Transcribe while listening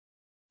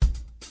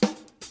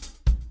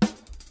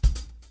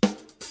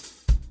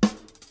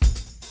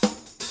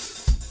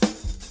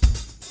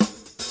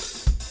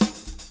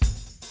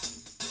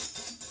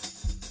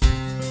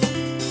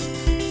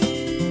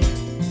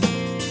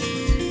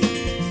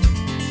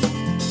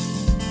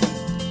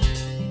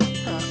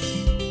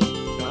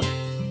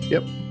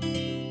Yep.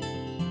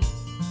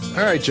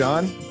 All right,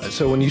 John.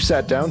 So when you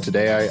sat down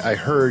today, I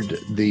heard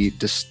the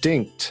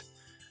distinct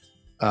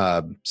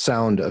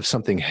sound of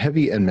something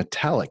heavy and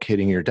metallic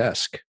hitting your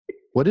desk.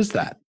 What is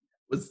that?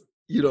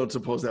 You don't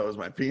suppose that was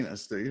my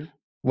penis, do you?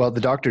 Well,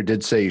 the doctor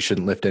did say you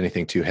shouldn't lift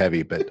anything too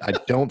heavy, but I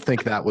don't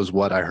think that was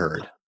what I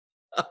heard.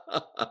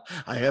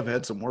 I have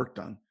had some work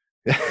done.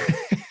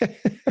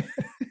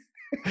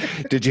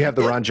 Did you have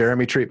the Ron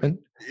Jeremy treatment?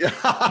 Yeah.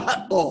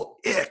 Oh,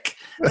 ick.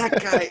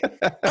 That guy,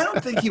 I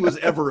don't think he was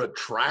ever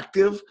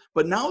attractive,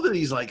 but now that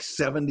he's like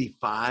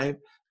 75,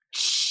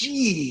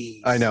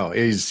 jeez. I know.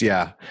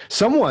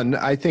 Someone,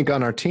 I think,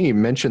 on our team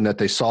mentioned that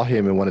they saw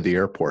him in one of the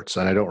airports,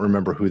 and I don't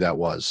remember who that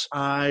was.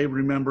 I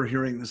remember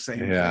hearing the same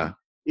thing.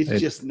 It's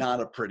just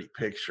not a pretty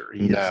picture.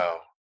 No.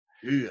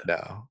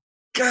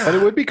 God. But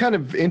it would be kind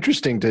of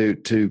interesting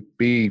to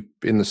be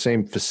in the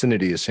same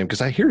vicinity as him,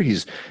 because I hear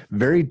he's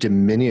very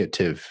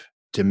diminutive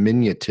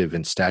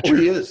in stature. Oh,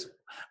 he is.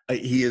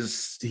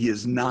 He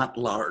is not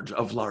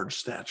of large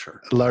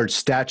stature. Large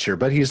stature,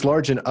 but he's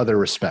large in other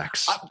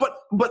respects.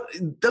 But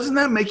doesn't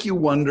that make you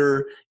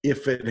wonder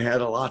if it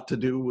had a lot to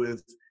do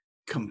with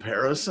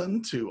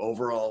comparison to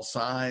overall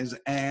size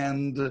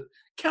and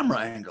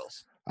camera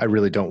angles? I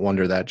really don't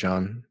wonder that,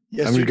 John.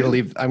 Yes, I'm going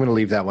to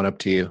leave that one up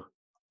to you.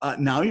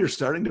 Now you're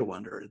starting to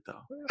wonder it,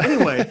 though.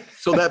 Anyway,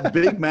 so that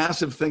big,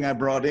 massive thing I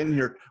brought in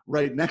here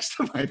right next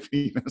to my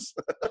penis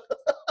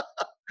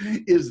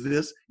is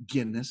this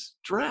Guinness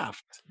Draught,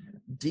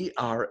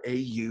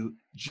 Draught,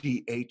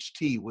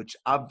 which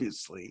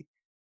obviously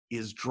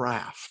is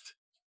draft.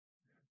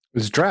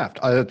 It's draft.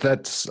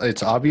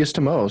 It's obvious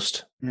to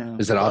most. Yeah.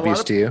 Is that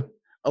obvious to you?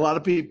 A lot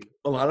of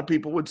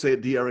people would say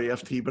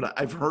Draft, but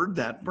I've heard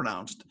that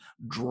pronounced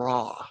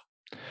draw.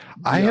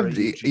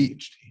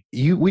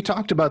 We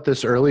talked about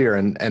this earlier,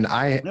 and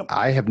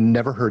I have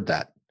never heard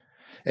that.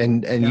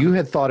 And you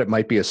had thought it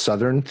might be a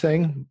Southern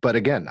thing, but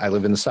again, I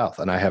live in the South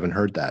and I haven't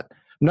heard that.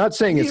 I'm not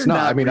saying it's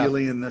not. I mean,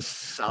 really in the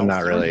South. I'm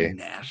not really.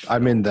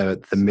 I'm in the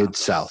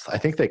Mid-South. I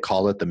think they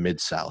call it the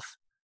Mid-South.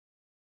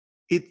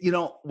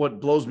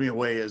 What blows me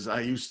away is I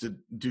used to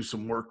do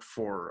some work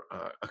for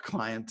a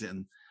client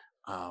in,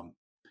 I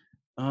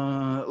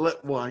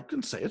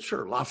couldn't say it.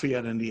 Sure.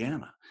 Lafayette,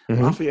 Indiana.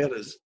 Mm-hmm. Lafayette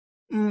is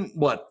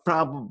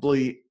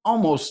probably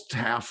almost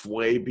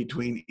halfway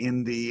between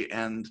Indy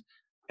and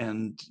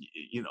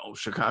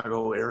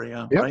Chicago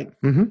area, yep. Right?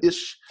 Mm-hmm.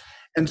 Ish.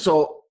 And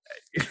so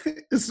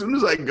as soon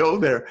as I go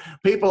there,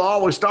 people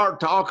always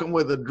start talking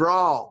with a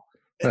drawl.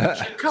 And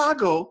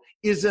Chicago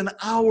is an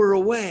hour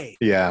away.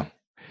 Yeah.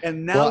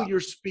 And now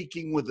you're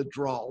speaking with a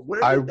drawl. Where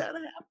did that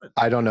happen?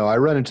 I don't know. I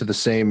run into the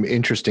same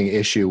interesting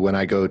issue when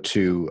I go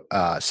to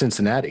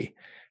Cincinnati.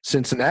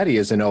 Cincinnati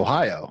is in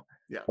Ohio.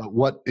 Yeah. But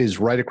what is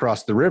right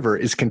across the river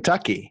is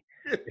Kentucky.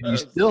 Yes. You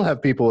still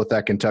have people with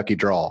that Kentucky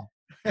drawl.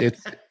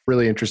 It's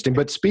really interesting.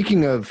 But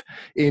speaking of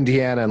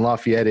Indiana and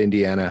Lafayette,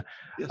 Indiana,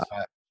 yes.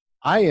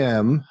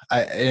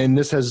 And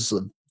this has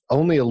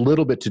only a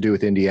little bit to do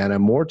with Indiana,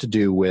 more to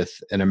do with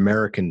an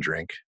American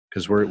drink,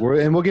 because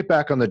we'll get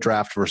back on the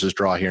draft versus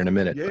draw here in a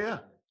minute. Yeah.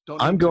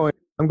 I'm going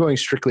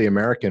strictly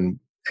American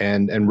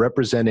and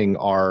representing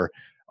our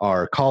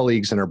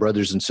colleagues and our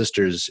brothers and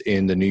sisters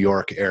in the New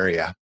York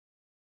area.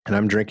 And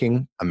I'm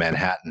drinking a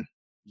Manhattan.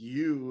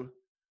 You,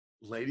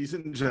 ladies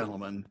and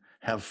gentlemen,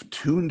 have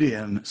tuned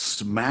in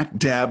smack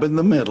dab in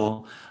the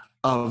middle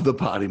of the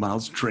Potty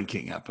Mouths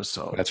drinking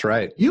episode. That's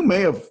right. You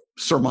may have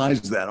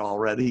surmised that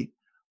already,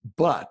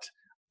 but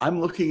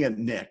I'm looking at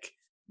Nick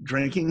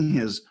drinking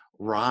his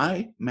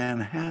rye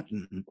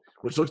Manhattan,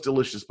 which looks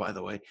delicious, by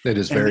the way. It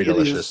is very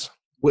delicious. Is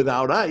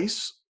without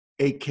ice,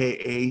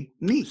 a.k.a.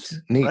 neat.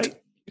 Neat. Right?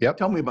 Yep.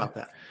 Tell me about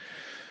that.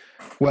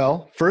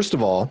 Well, first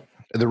of all,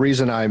 the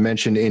reason I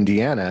mentioned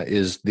Indiana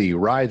is the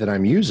rye that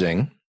I'm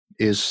using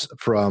is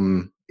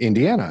from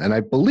Indiana, and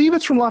I believe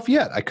it's from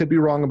Lafayette. I could be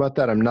wrong about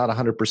that. I'm not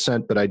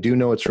 100%, but I do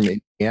know it's from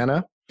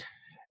Indiana,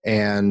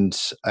 and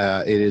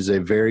it is a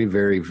very,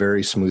 very,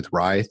 very smooth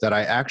rye that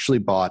I actually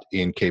bought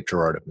in Cape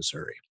Girardeau,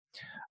 Missouri.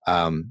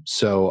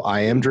 So I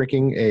am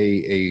drinking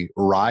a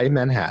rye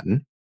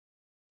Manhattan,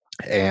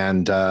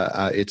 and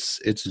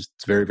it's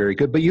very, very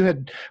good. But you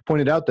had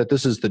pointed out that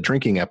this is the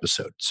drinking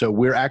episode, so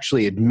we're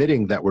actually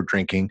admitting that we're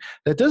drinking.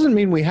 That doesn't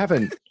mean we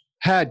haven't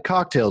had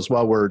cocktails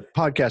while we're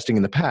podcasting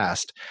in the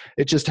past.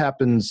 It just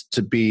happens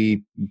to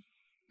be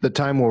the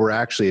time where we're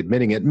actually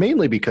admitting it,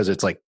 mainly because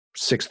it's like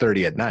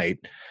 6:30 at night,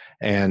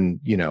 and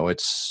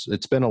it's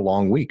been a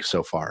long week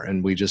so far,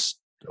 and we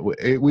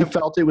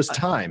felt it was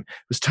time.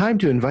 It was time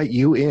to invite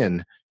you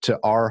in to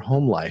our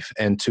home life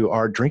and to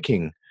our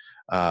drinking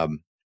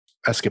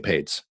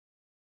escapades.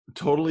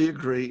 Totally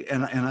agree,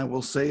 and I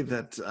will say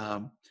that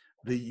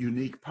the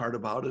unique part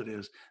about it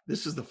is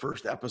this is the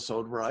first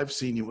episode where I've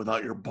seen you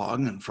without your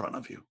bong in front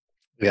of you.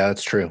 Yeah,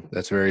 that's true.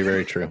 That's very,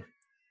 very true.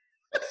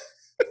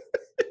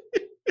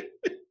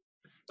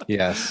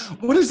 Yes.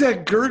 What is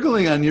that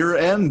gurgling on your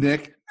end,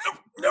 Nick?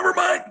 Never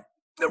mind.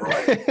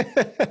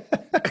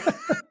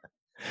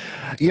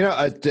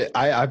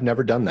 I've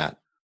never done that.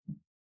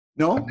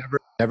 No? I've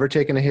never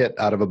taken a hit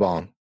out of a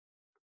bong.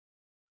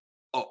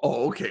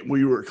 Okay. Well,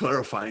 you were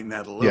clarifying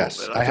that a little Yes,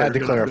 bit. I I thought had you to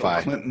were going to Bill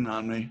clarify. Clinton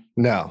on me.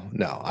 No,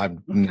 Okay.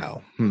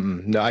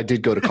 no. I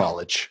did go to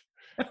college.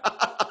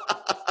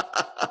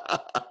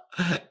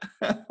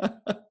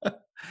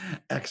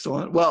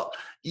 Excellent. Well,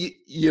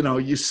 you know,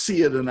 you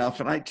see it enough,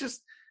 and I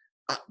just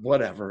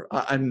whatever.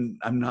 I'm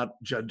not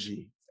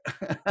judgy.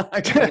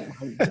 I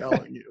don't mind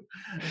telling you.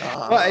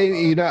 Well,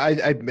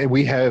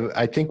 Uh,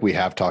 I think we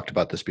have talked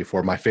about this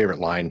before. My favorite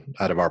line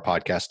out of our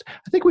podcast.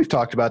 I think we've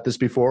talked about this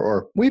before,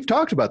 or we've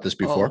talked about this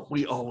before. oh,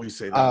 we always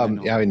say that. I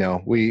know. Yeah, I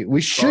know. We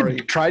Sorry.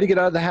 should try to get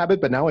out of the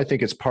habit, but now I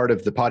think it's part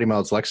of the Potty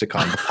Mouths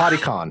lexicon, the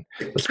Pottycon.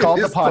 Let's call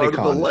it the It's part of the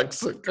Pottycon.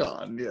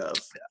 lexicon.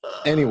 Yes.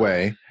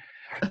 Anyway,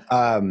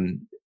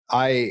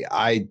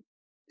 I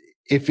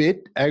if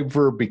it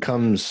ever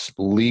becomes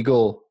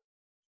legal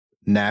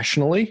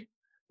nationally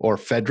or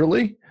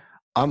federally,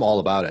 I'm all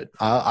about it.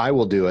 I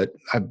will do it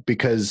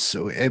because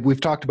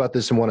we've talked about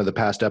this in one of the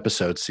past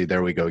episodes. See,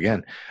 there we go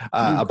again.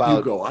 About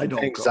you go. I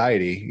don't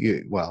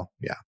anxiety.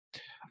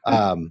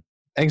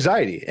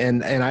 Anxiety,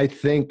 and I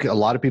think a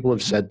lot of people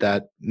have said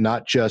that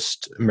not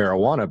just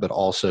marijuana, but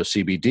also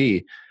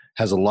CBD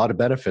has a lot of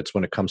benefits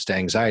when it comes to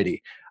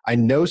anxiety. I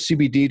know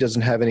CBD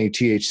doesn't have any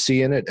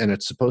THC in it, and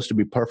it's supposed to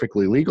be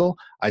perfectly legal.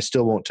 I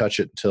still won't touch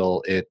it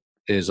until it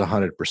is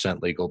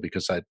 100% legal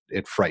because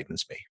it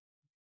frightens me.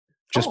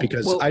 Just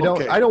because I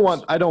don't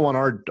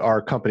want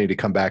our company to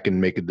come back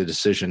and make the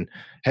decision,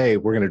 hey,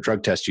 we're going to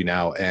drug test you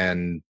now,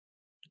 and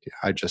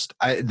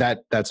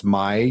that's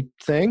my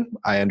thing.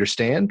 I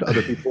understand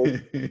other people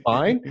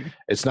fine.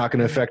 It's not going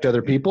to affect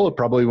other people. It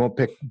probably won't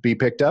be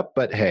picked up,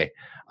 but hey,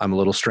 I'm a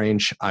little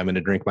strange. I'm going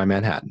to drink my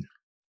Manhattan.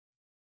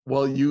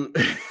 Well,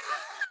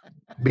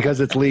 because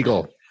it's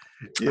legal.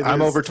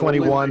 I'm over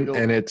 21 totally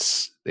and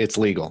it's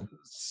legal.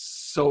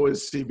 So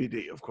is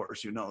CBD, of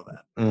course, you know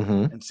that.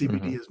 Mm-hmm. And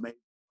CBD is made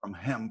from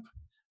hemp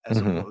as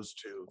opposed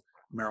to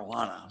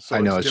marijuana. So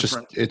I know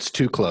it's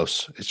too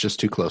close. It's just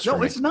too close for me.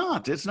 No, it's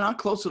not. It's not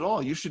close at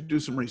all. You should do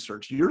some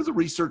research. You're the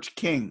research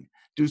king.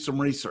 Do some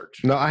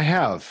research. No, I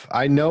have.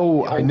 I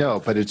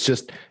know, but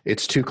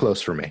it's too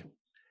close for me.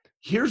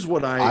 Here's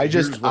what I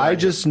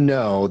just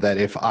know that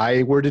if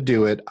I were to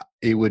do it,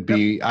 it would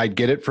be, I'd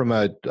get it from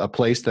a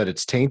place that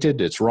it's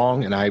tainted, it's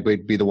wrong, and I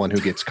would be the one who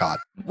gets caught.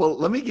 Well,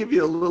 let me give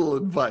you a little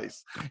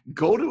advice.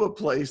 Go to a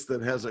place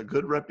that has a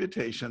good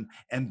reputation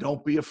and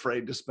don't be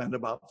afraid to spend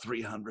about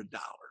 $300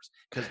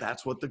 because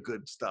that's what the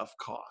good stuff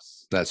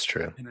costs. That's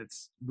true. And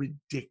it's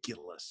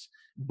ridiculous.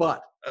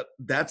 But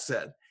that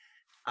said,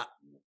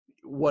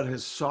 what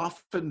has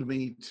softened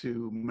me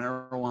to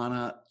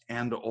marijuana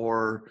and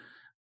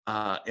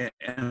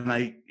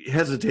I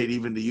hesitate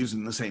even to use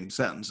in the same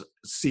sentence,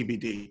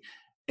 CBD,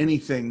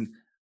 anything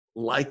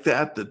like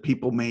that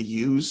people may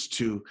use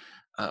to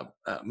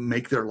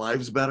make their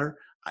lives better.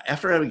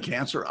 After having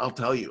cancer, I'll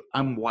tell you,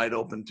 I'm wide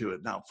open to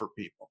it now for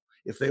people.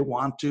 If they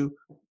want to,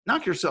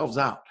 knock yourselves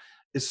out,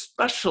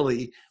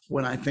 especially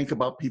when I think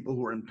about people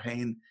who are in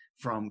pain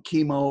from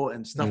chemo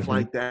and stuff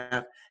like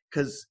that,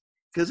 because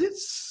it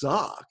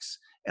sucks.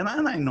 And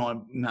I know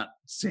I'm not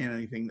saying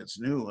anything that's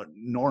new,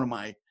 nor am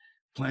I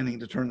planning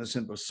to turn this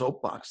into a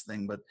soapbox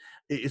thing, but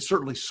it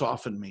certainly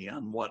softened me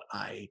on what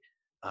I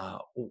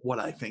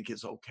think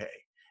is okay.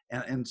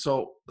 And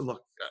so,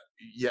 look,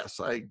 yes,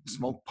 I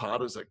smoked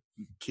pot as a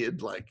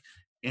kid, like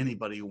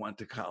anybody who went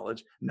to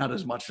college. Not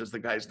as much as the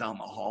guys down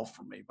the hall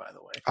from me, by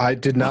the way. I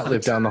did not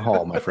live down the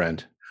hall, my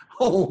friend.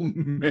 Oh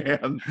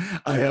man,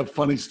 I have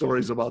funny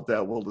stories about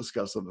that. We'll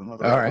discuss in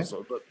another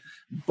episode.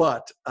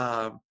 But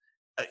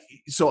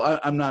so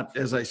I'm not,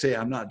 as I say,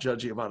 I'm not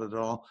judgy about it at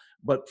all.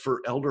 But for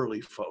elderly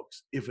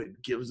folks, if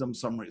it gives them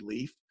some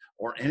relief,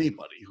 or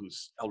anybody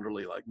who's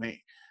elderly like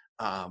me,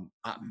 I'm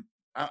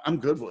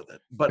good with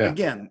it. But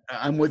again,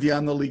 I'm with you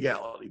on the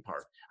legality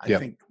part. I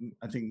think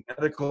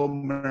medical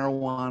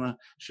marijuana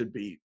should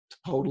be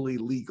totally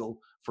legal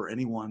for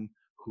anyone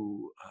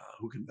who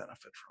can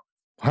benefit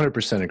from it.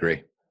 100%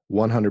 agree.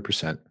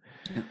 100%.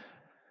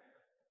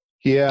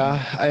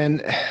 Yeah,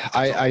 and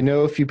I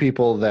know a few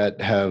people that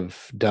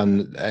have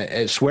done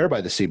swear by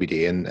the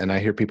CBD, and I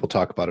hear people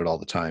talk about it all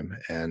the time,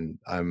 and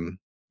I'm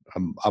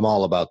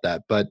all about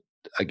that. But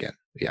again,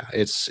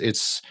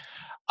 it's.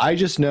 I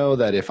just know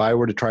that if I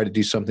were to try to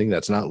do something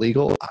that's not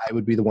legal, I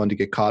would be the one to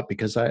get caught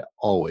because I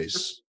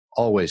always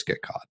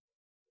get caught.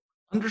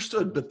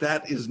 Understood, but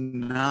that is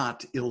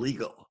not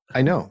illegal.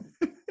 I know.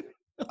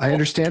 I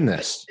understand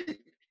this.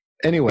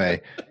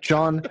 Anyway,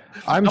 John,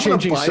 I'm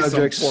changing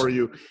subjects for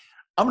you.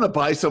 I'm going to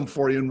buy some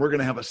for you, and we're going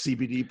to have a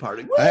CBD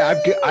party.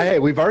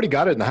 We've already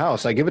got it in the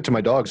house. I give it to my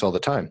dogs all the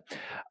time.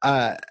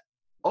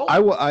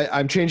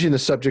 I'm changing the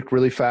subject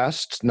really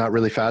fast. Not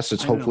really fast.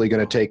 It's hopefully going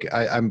to take.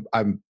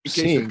 I'm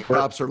seeing. The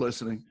cops are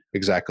listening.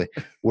 Exactly.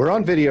 We're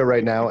on video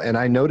right now, and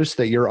I noticed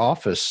that your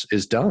office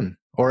is done,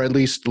 or at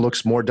least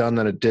looks more done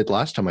than it did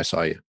last time I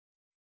saw you.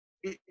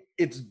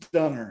 It's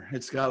doner.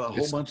 It's got a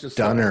whole bunch of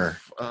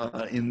stuff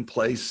in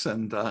place,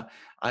 and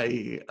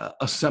I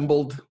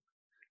assembled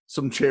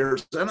some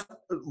chairs. And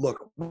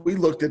look, we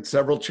looked at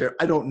several chairs.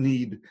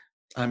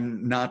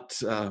 I'm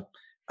not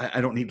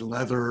I don't need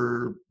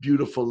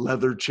beautiful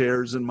leather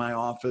chairs in my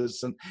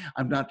office, and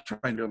I'm not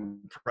trying to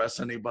impress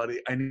anybody.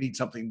 I need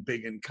something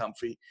big and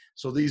comfy.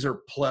 So these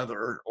are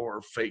pleather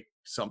or fake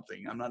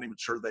something. I'm not even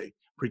sure they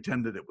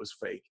pretended it was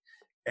fake.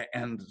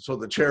 And so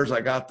the chairs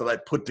I got that I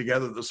put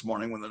together this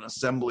morning with an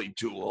assembly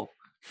tool,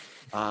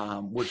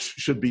 which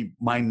should be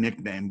my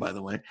nickname, by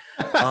the way.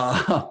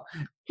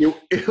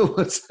 It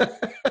was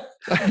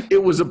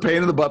it was a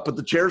pain in the butt, but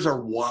the chairs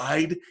are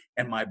wide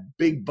and my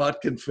big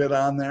butt can fit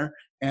on there.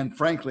 And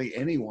frankly,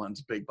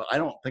 anyone's big butt. I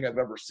don't think I've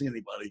ever seen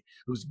anybody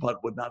whose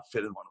butt would not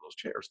fit in one of those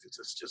chairs because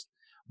it's just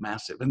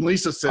massive. And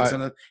Lisa sits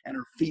in it and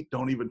her feet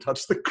don't even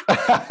touch the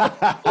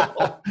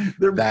ground.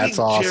 They're big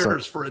awesome.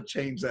 chairs for a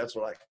change. That's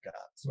what I got.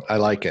 So, I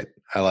like it.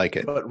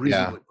 But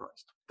reasonably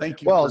priced.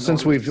 Thank you. Well,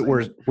 since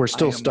we're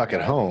still stuck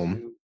at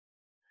home,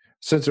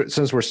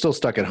 since we're still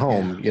stuck at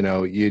home,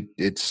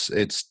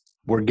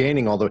 we're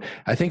gaining all the.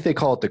 I think they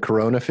call it the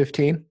Corona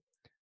 15,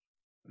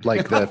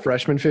 like the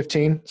freshman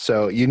 15.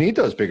 So you need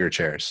those bigger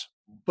chairs.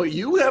 But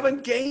you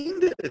haven't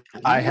gained it.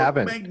 I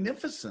haven't.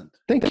 Magnificent.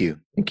 Thank you.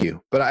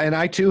 But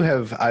I too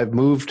have. I've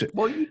moved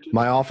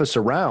my office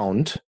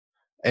around,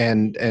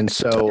 and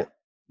so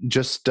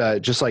just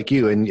like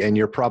you, and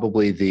you're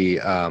probably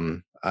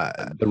the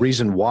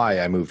reason why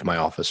I moved my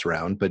office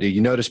around. But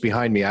you notice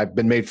behind me, I've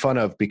been made fun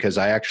of because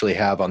I actually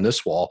have on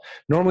this wall.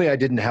 Normally, I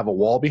didn't have a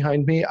wall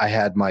behind me. I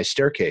had my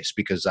staircase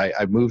because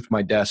I moved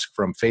my desk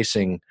from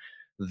facing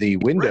the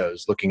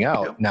windows looking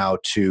out now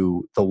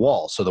to the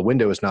wall. So the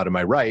window is now to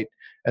my right,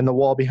 and the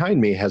wall behind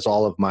me has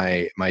all of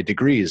my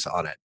degrees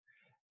on it.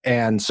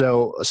 And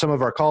so some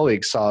of our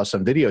colleagues saw us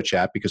on video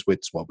chat because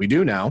it's what we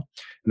do now.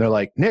 And they're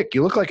like, Nick,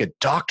 you look like a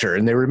doctor.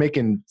 And they were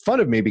making fun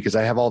of me because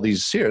I have all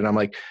these here. And I'm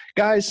like,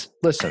 guys,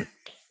 listen,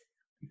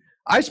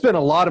 I spent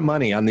a lot of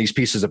money on these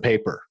pieces of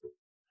paper.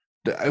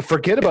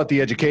 Forget about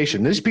the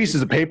education. These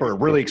pieces of paper are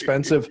really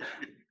expensive.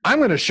 I'm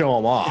going to show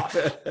them off.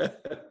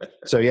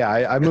 So yeah,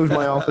 I moved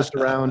my office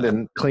around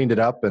and cleaned it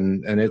up,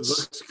 and it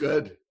looks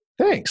good.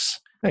 Thanks.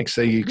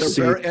 So you can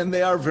see, and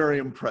they are very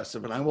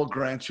impressive, and I will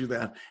grant you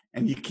that.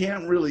 And you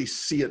can't really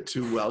see it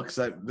too well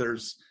because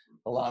there's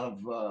a lot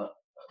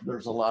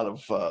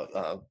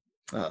of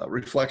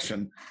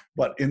reflection.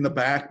 But in the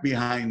back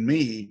behind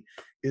me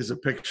is a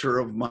picture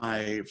of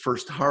my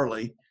first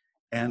Harley.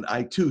 And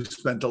I too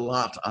spent a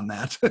lot on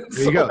that. There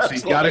you go. So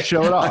you got to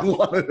show it off. I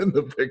want it in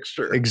the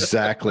picture.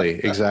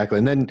 Exactly.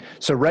 And then,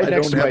 so right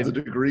next to the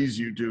degrees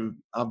you do,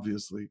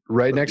 obviously.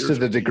 Right next to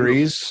the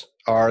degrees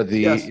are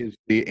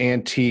the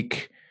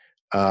antique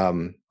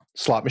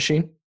slot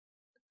machine.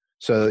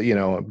 So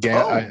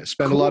I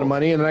spend a lot of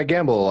money and then I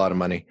gamble a lot of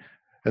money.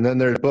 And then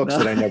there's books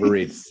that I never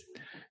read.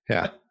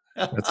 Yeah,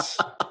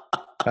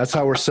 that's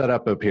how we're set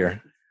up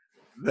here.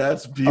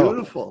 That's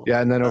beautiful. Oh,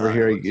 yeah, and then over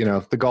here,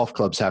 the golf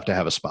clubs have to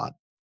have a spot.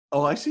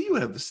 Oh, I see you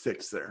have the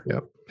sticks there.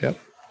 Yep.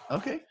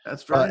 Okay,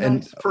 that's very nice.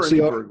 And for any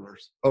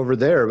burglars. Over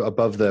there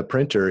above the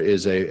printer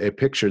is a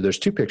picture. There's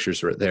two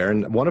pictures right there,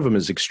 and one of them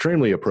is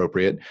extremely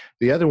appropriate.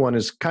 The other one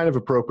is kind of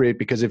appropriate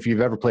because if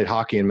you've ever played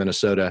hockey in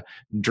Minnesota,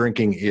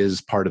 drinking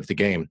is part of the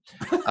game.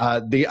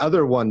 The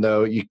other one,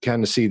 though, you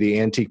kind of see the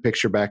antique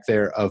picture back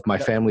there of my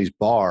family's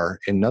bar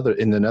in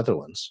the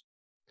Netherlands.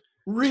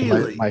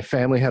 Really? So my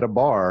family had a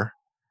bar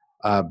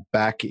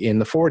back in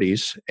the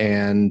 40s,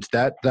 and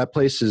that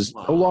place is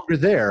no longer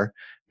there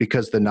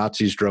because the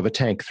Nazis drove a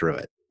tank through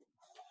it.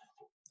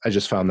 I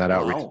just found that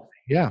out recently.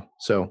 Yeah,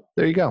 so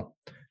there you go.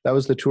 That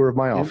was the tour of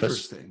my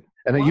office. Interesting.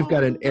 And you've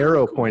got an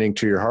arrow pointing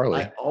to your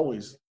Harley. I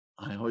always,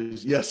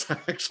 yes,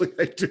 actually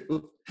I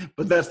do.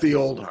 But that's the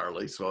old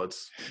Harley, so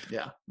it's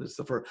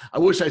the first. I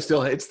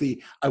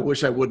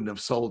wish I wouldn't have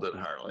sold it,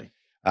 Harley.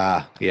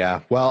 Yeah.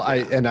 Well,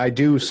 I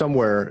do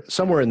somewhere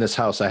in this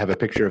house, I have a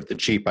picture of the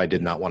Jeep I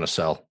did not want to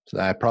sell. So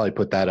I probably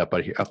put that up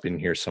in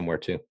here somewhere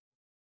too.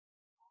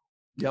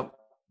 Yep.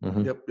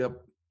 Mm-hmm.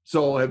 Yep.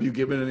 So have you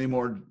given any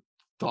more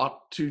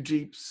thought to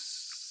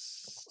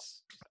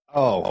Jeeps?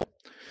 Oh,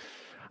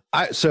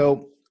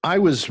 I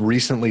was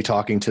recently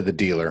talking to the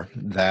dealer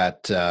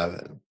that,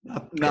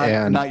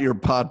 not your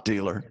pot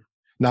dealer,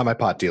 not my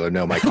pot dealer.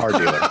 No, my car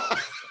dealer.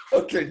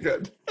 Okay,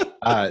 good.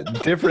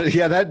 Different.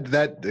 Yeah,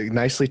 that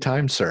nicely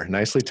timed, sir.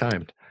 Nicely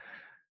timed.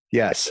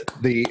 Yes.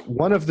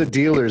 One of the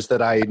dealers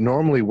that I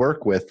normally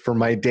work with for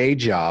my day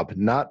job,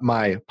 not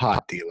my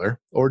pot dealer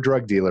or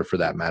drug dealer for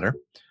that matter.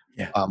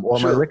 Yeah. Or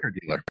my liquor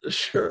dealer.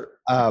 Sure.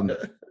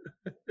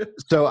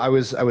 So I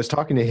was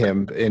talking to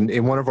him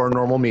in one of our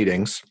normal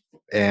meetings,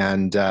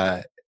 and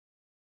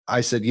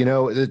I said,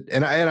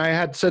 and I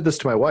had said this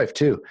to my wife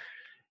too.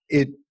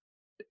 It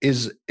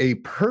is a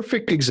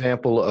perfect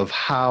example of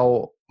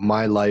how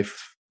my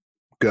life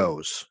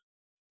goes,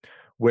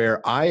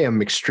 where I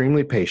am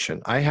extremely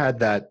patient. I had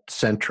that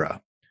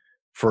Sentra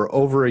for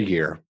over a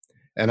year,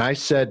 and I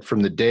said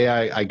from the day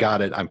I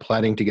got it, I'm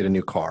planning to get a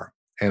new car.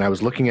 And I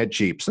was looking at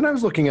Jeeps, and I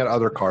was looking at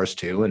other cars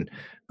too,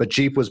 but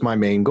Jeep was my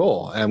main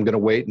goal. And I'm going to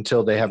wait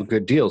until they have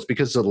good deals,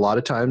 because a lot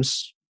of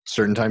times,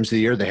 certain times of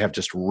the year, they have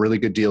just really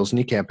good deals and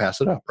you can't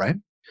pass it up, right?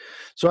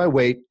 So I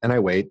wait and I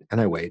wait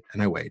and I wait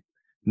and I wait.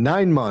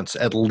 9 months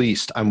at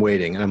least I'm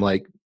waiting, and I'm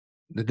like,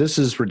 this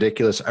is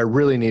ridiculous. I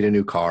really need a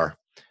new car.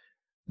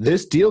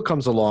 This deal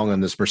comes along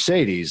on this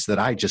Mercedes that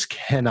I just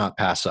cannot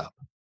pass up.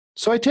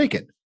 So I take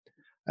it.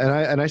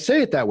 And I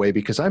say it that way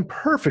because I'm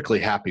perfectly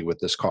happy with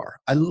this car.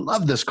 I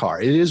love this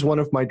car. It is one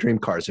of my dream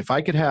cars. If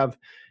I could have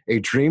a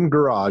dream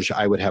garage,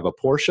 I would have a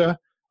Porsche,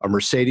 a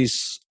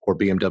Mercedes, or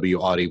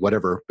BMW, Audi,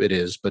 whatever it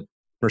is, but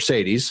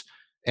Mercedes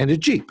and a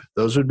Jeep.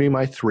 Those would be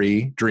my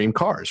 3 dream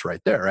cars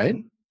right there, right?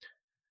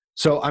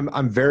 So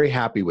I'm very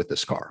happy with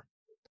this car.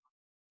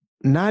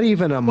 Not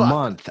even a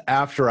month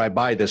after I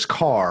buy this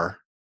car,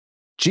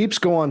 Jeeps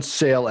go on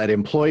sale at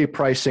employee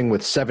pricing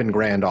with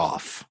 $7,000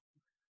 off.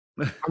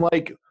 I'm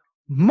like,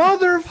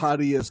 mother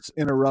Podius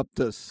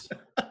interruptus.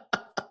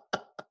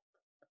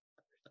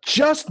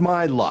 Just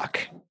my luck.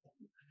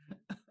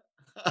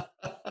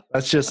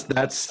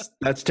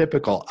 That's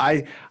typical.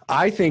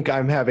 I think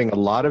I'm having a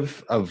lot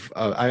of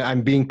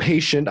I'm being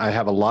patient. I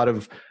have a lot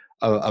of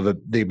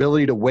the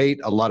ability to wait,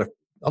 a lot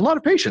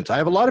of patience. I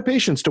have a lot of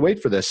patience to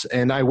wait for this,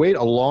 and I wait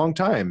a long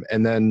time,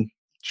 and then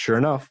sure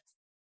enough,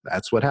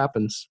 that's what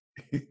happens.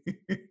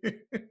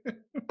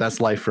 That's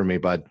life for me,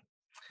 bud.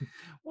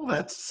 Well,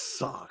 that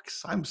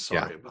sucks. I'm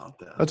sorry about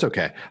that. That's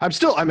okay.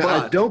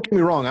 Don't get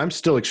me wrong. I'm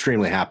still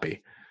extremely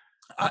happy.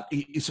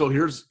 So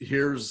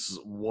here's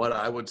what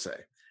I would say.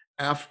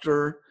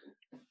 After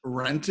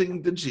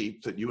renting the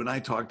Jeep that you and I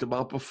talked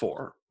about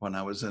before when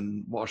I was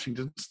in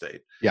Washington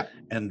State,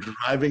 and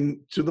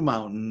driving to the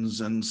mountains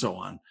and so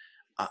on,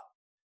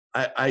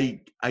 I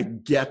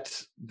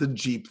get the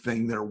Jeep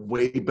thing. They're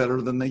way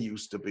better than they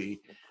used to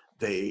be.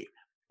 They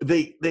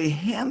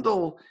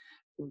handle,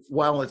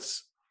 while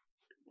it's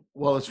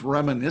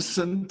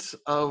reminiscent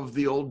of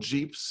the old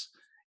Jeeps,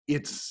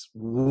 it's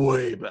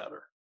way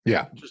better.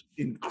 Yeah. Just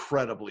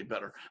incredibly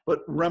better.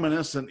 But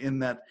reminiscent in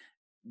that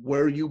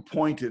where you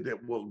pointed, it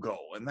will go.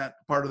 And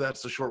that part of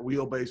that's the short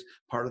wheelbase.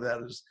 Part of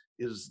that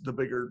is the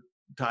bigger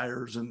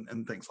tires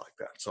and things like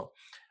that. So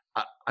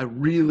I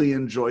really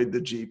enjoyed the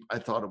Jeep. I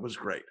thought it was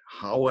great.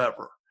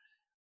 However,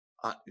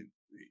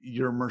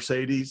 your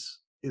Mercedes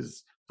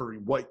is, for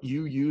what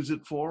you use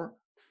it for,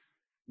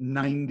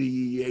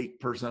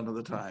 98% of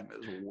the time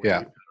is way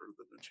better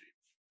than the Jeep.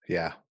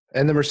 Yeah.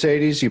 And the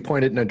Mercedes, you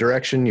point it in a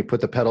direction, you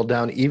put the pedal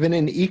down, even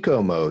in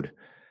eco mode,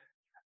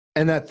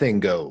 and that thing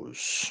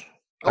goes.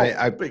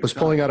 I was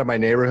pulling out of my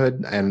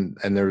neighborhood, and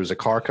there was a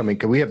car coming.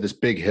 We have this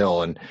big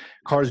hill, and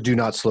cars do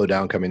not slow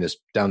down coming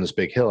down this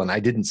big hill. And I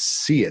didn't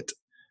see it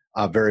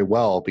very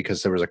well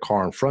because there was a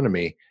car in front of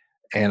me.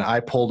 And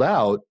I pulled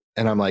out,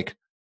 and I'm like,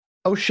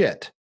 oh,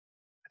 shit.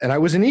 And I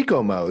was in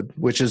eco mode,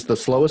 which is the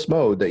slowest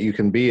mode that you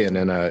can be in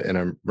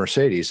a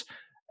Mercedes.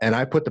 And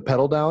I put the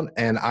pedal down,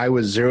 and I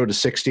was 0 to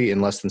 60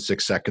 in less than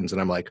 6 seconds. And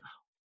I'm like,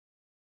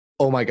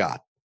 oh my God,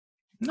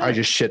 nice. I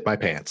just shit my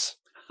pants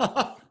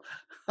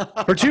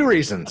for 2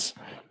 reasons.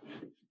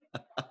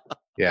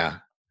 Yeah.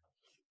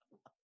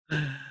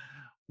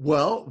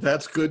 Well,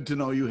 that's good to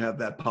know you have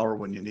that power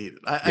when you need it.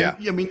 I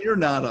mean,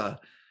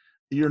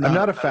 I'm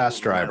not a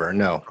fast driver.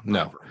 No.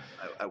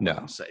 I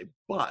wouldn't say,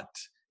 but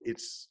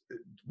it's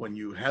when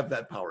you have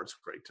that power, it's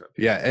great to.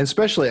 Yeah, and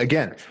especially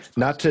again,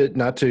 not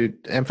to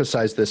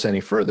emphasize this any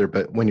further,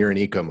 but when you're in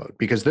eco mode,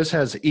 because this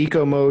has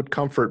eco mode,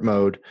 comfort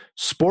mode,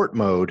 sport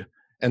mode,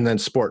 and then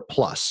sport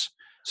plus.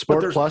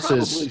 Sport plus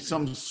probably is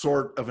some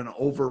sort of an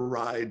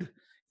override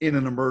in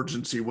an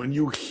emergency when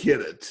you hit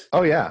it.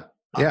 Oh yeah,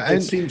 yeah.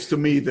 It seems to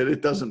me that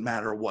it doesn't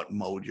matter what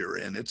mode you're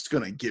in; it's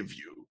going to give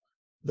you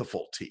the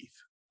full teeth.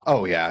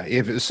 Oh yeah,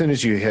 as soon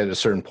as you hit a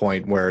certain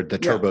point where the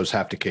turbos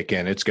have to kick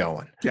in, it's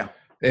going. Yeah.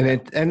 And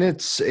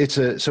it's a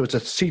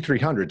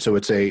C300, so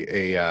it's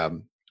a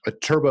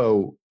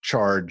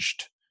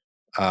turbocharged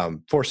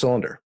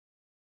 4-cylinder.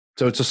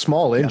 So it's a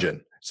small engine.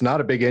 Yeah. It's not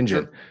a big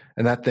engine,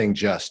 and that thing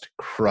just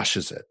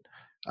crushes it.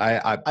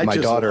 My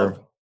daughter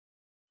love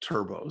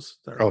turbos.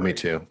 Me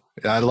too.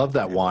 I love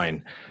that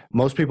whine.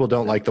 Most people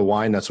don't like the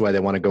whine. That's why they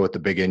want to go with the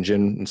big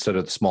engine instead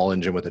of the small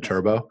engine with the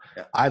turbo.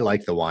 Yeah. I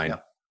like the whine.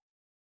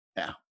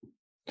 Yeah.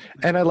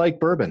 And I like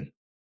bourbon.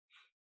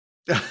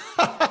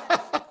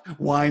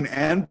 Wine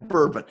and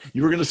bourbon.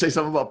 You were going to say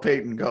something about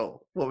Peyton.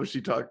 Go. What was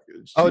she talking?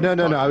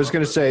 No. I was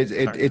going to say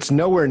it's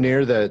nowhere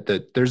near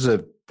there's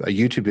a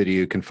YouTube video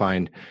you can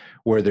find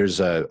where there's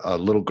a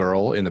little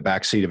girl in the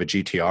backseat of a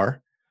GTR.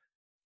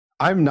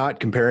 I'm not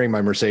comparing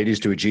my Mercedes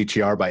to a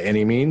GTR by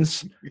any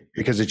means,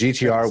 because a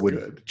GTR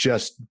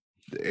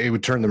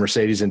would turn the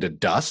Mercedes into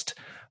dust.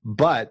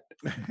 But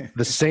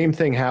the same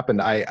thing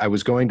happened. I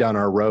was going down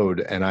our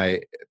road, and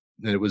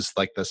it was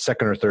like the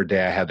second or third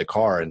day I had the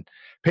car, and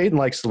Peyton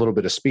likes a little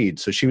bit of speed.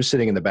 So she was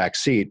sitting in the back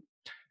seat,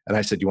 and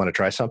I said, "You want to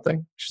try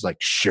something?" She's like,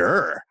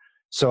 "Sure."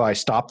 So I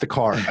stopped the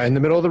car in the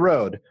middle of the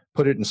road,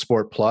 put it in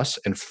Sport Plus,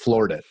 and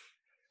floored it.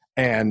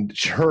 And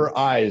her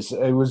eyes,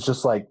 it was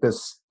just like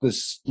this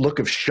look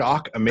of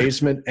shock,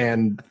 amazement,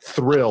 and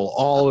thrill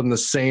all in the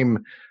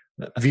same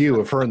view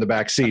of her in the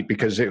back seat,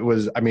 because it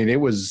was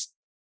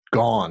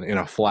gone in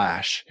a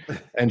flash.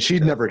 And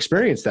she'd never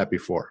experienced that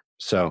before.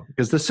 So,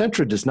 because the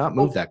Sentra does not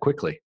move that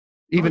quickly,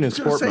 even in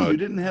sport mode. You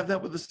didn't have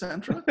that with the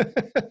Sentra?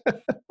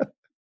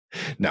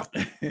 No.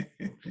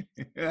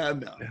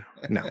 No.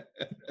 No.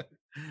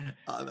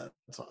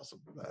 That's awesome.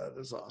 That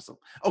is awesome.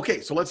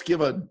 Okay, so let's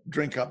give a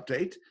drink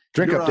update.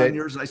 Drink you're update. On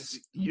yours.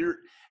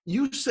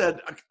 You said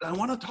I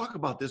want to talk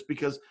about this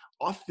because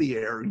off the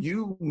air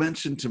you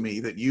mentioned to me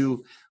that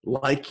you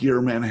like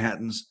your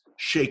Manhattans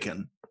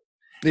shaken.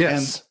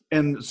 Yes.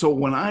 And so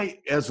when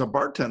as a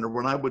bartender,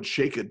 when I would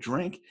shake a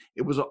drink,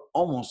 it was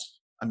almost,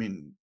 I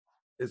mean,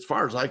 as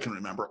far as I can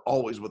remember,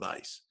 always with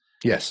ice.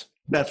 Yes.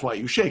 That's why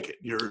you shake it.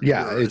 You're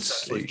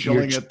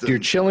you're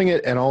chilling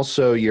it, and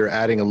also you're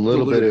adding a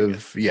little bit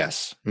of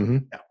yes. Mm-hmm.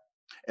 Yeah.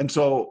 And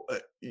so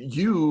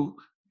you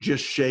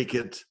just shake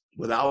it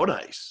without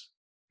ice.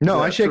 No,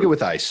 I shake it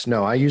with ice.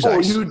 No, I use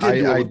ice. You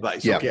did do it with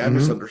ice. Yeah. Okay, I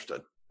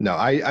misunderstood. No,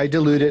 I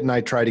dilute it and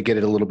I try to get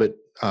it a little bit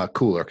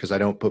cooler because I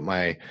don't put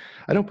my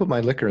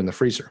liquor in the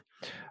freezer.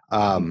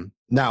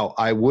 Now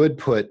I would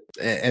put,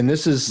 and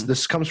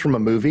this comes from a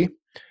movie,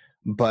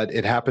 but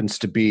it happens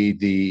to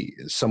be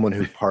someone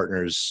who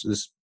partners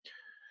this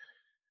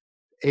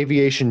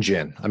Aviation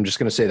Gin. I'm just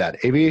going to say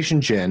that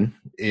Aviation Gin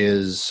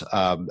has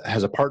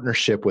a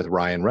partnership with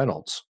Ryan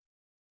Reynolds.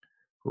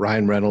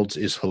 Ryan Reynolds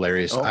is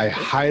hilarious. I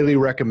highly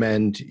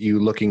recommend you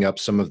looking up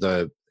some of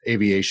the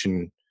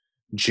Aviation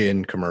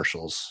Gin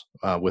commercials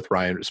with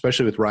Ryan,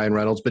 especially with Ryan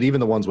Reynolds, but even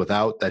the ones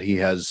without that he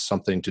has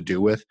something to do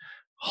with.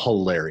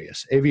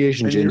 Hilarious.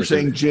 Aviation Gin. You're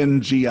saying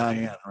gin,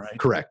 Gin, right?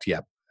 Correct.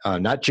 Yeah.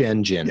 Not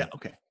gin. Yeah.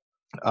 Okay.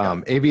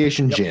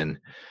 Aviation Gin.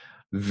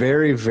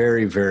 Very,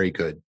 very, very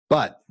good.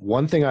 But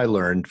one thing I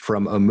learned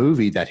from a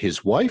movie that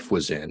his wife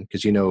was in,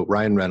 because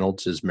Ryan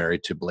Reynolds is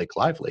married to Blake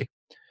Lively.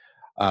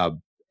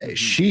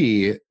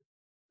 She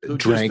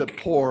drank just a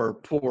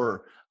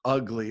poor,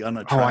 ugly,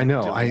 unattractive. Oh, I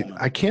know.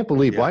 I can't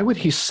believe why would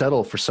he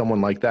settle for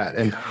someone like that?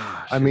 And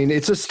I mean,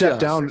 it's a step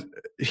down.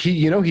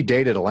 He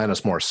dated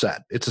Alanis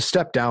Morissette. It's a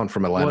step down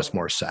from Alanis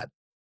Morissette.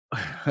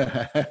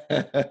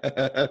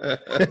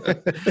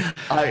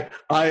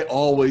 I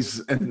always,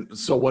 and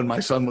so when my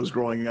son was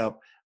growing up,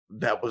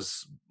 that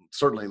was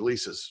certainly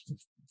Lisa's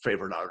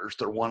favorite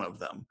artist, or one of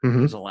them,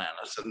 was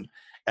Alanis,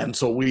 and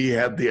so we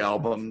had the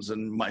albums,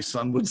 and my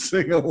son would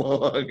sing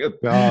along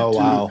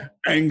to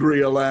Angry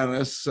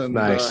Alanis, and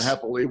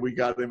happily we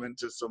got him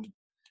into some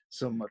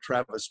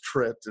Travis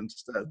Tritt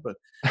instead. But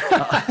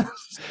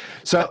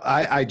so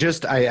I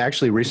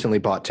actually recently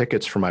bought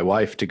tickets for my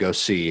wife to go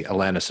see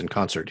Alanis in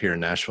concert here in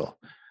Nashville.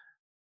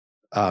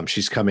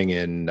 She's coming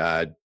in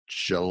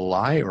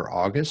July or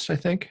August, I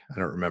think. I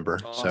don't remember.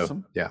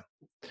 Awesome.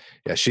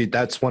 So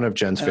that's one of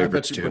Jen's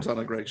favorites too. She puts on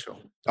a great show.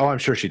 Oh, I'm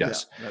sure she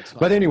does. Yeah, that's awesome.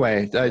 But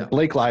anyway,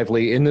 Blake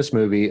Lively in this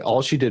movie,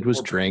 all she did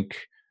was drink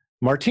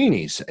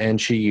martinis, and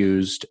she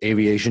used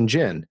Aviation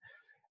Gin.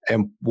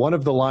 And one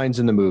of the lines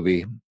in the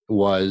movie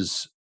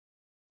was,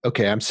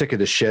 "Okay, I'm sick of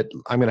this shit.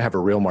 I'm going to have a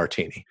real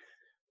martini."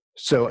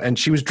 So, and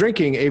she was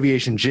drinking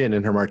Aviation Gin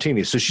in her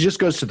martinis. So she just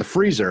goes to the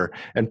freezer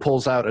and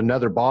pulls out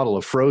another bottle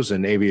of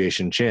frozen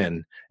Aviation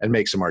Gin and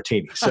makes a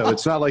martini. So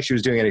it's not like she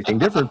was doing anything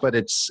different, but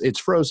it's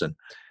frozen.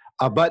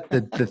 But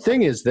the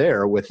thing is,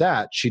 there with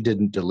that, she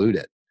didn't dilute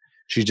it.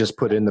 She just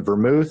put in the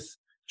vermouth,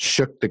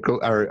 shook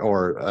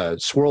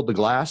swirled the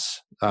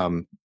glass,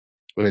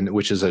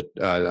 which is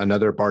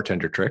another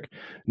bartender trick.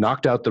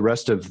 Knocked out the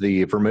rest of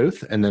the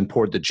vermouth and then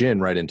poured the gin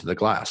right into the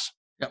glass.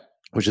 Yep.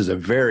 Which is a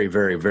very,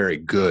 very, very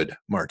good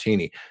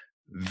martini.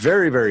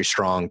 Very, very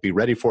strong. Be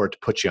ready for it to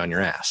put you on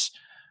your ass.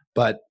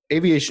 But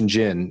Aviation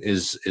Gin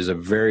is a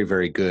very,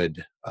 very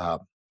good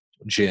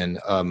gin.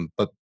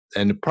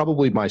 And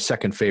probably my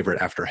second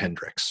favorite after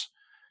Hendrix.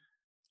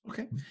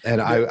 Okay.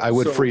 And I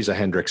would freeze a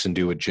Hendrix and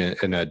do a gin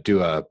and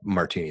do a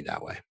martini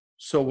that way.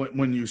 So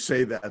when you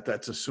say that,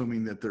 that's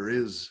assuming that there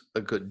is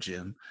a good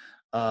gin.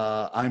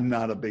 I'm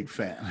not a big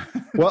fan.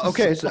 Well,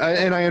 okay,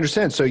 and I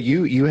understand. So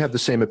you have the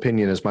same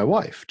opinion as my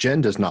wife. Jen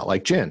does not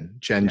like gin.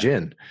 Gin.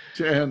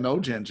 No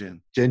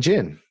gin.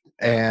 Gin.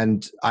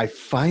 And I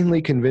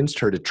finally convinced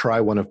her to try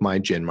one of my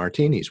gin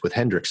martinis with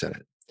Hendrix in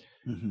it.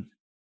 Mm-hmm.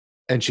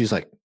 And she's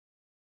like,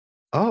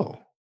 "Oh,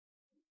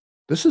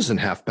 this isn't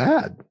half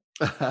bad."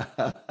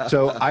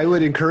 So I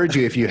would encourage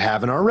you, if you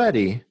haven't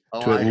already,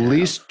 to at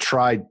least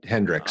try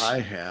Hendrix. I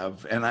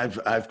have, and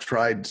I've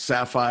tried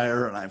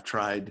Sapphire, and I've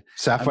tried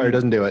Sapphire.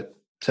 Doesn't do it.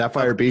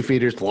 Sapphire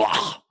Beefeaters.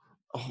 Oh,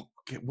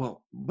 okay.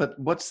 Well, but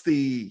what's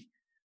the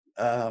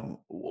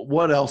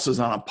what else is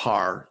on a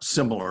par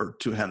similar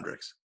to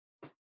Hendrix?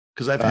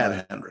 Because I've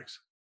had Hendrix.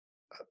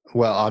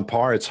 Well, on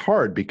par, it's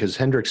hard because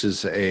Hendrix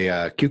is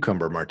a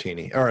cucumber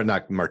martini, or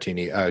not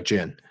martini,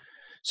 gin.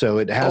 So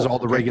it has all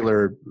the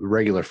regular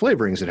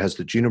flavorings. It has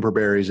the juniper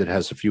berries. It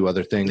has a few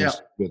other things,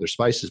 other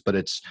spices, but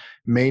its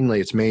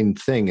main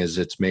thing is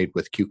it's made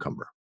with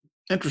cucumber.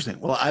 Interesting.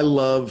 Well, I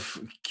love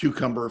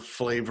cucumber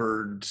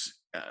flavored,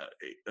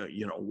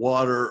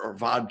 water or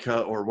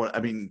vodka or what.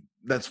 I mean,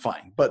 that's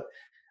fine. But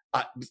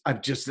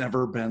I've just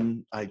never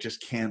been. I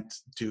just can't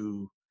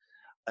do.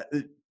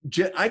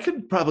 I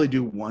could probably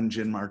do one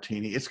gin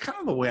martini. It's kind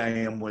of the way I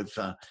am with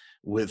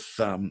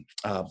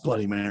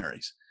Bloody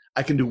Marys.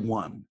 I can do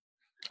one.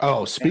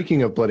 Oh,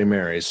 speaking of Bloody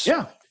Marys.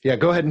 Yeah.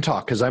 Go ahead and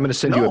talk, because I'm going to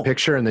send you a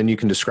picture and then you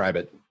can describe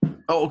it.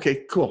 Oh,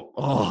 okay, cool.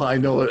 Oh, I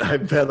know it. I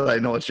bet I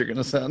know what you're going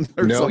to send.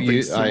 Or No, something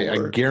I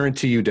similar.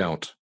 guarantee you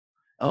don't.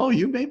 Oh,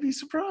 you may be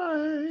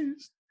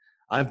surprised.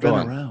 I've Go been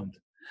on. around.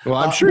 Well,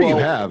 I'm sure you Well,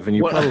 have, and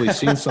you've what? probably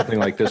seen something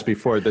like this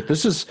before. But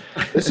this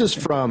is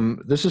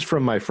from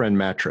my friend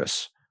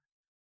Mattress.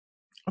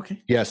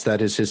 Okay, Yes,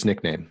 that is his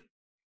nickname,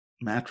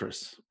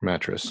 mattress.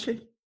 Mattress.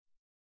 Okay,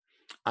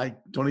 I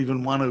don't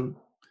even want to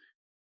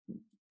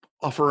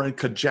offer a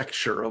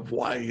conjecture of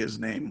why his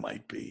name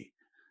might be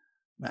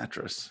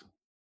mattress.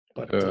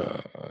 But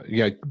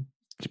Yeah,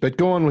 but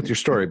go on with your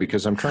story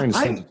because I'm trying to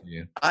send it to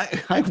you.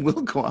 I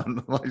will go on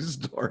with my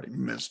story,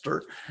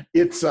 mister.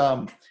 It's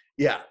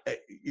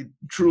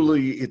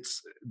truly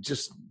it's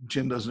just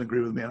gin doesn't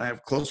agree with me, and I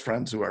have close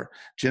friends who are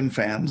gin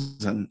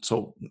fans, and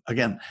so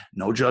again,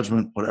 no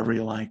judgment, whatever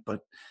you like,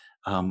 but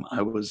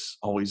I was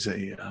always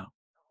a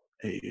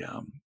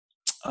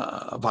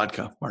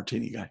vodka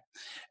martini guy,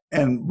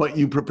 but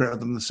you prepare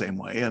them the same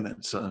way, and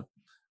it's a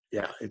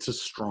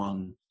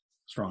strong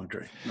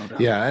drink, no doubt.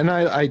 Yeah, and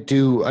I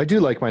do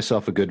like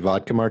myself a good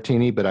vodka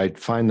martini, but I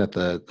find that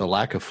the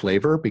lack of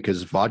flavor,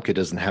 because vodka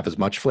doesn't have as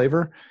much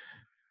flavor,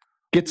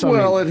 gets on me.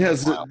 Well,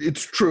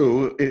 it's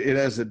true. It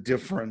has a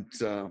different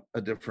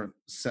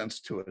sense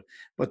to it.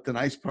 But the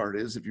nice part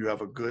is, if you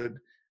have a good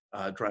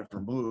dry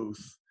vermouth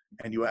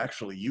and you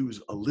actually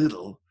use a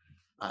little,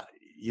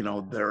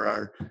 there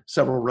are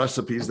several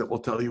recipes that will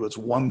tell you it's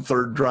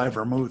 1/3 dry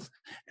vermouth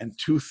and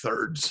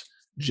 2/3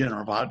 gin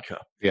or vodka.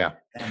 Yeah.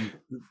 And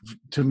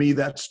to me,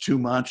 that's too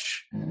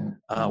much,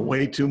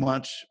 way too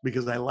much,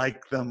 because I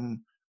like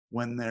them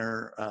when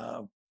they're.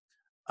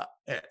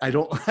 I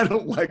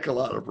don't like a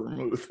lot of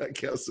vermouth, I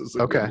guess is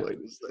a good way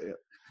to say it.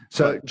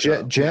 So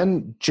But,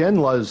 Jen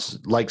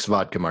likes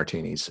vodka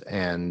martinis,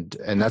 and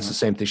that's the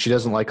same thing. She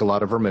doesn't like a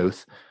lot of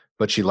vermouth,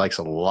 but she likes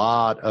a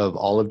lot of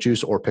olive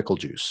juice or pickle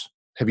juice.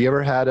 Have you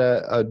ever had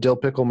a dill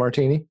pickle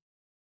martini?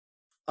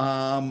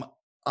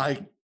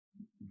 I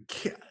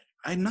can't.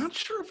 I'm not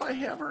sure if I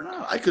have or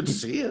not. I could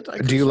see it.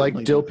 Do you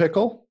like dill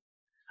pickle?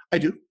 I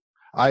do.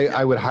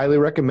 I would highly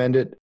recommend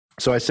it.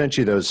 So I sent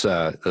you those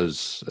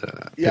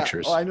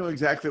pictures. Oh, I knew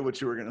exactly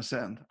what you were going to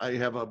send. I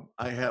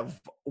have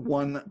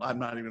one. I'm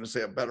not even going to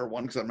say a better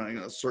one because I'm not even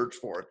going to search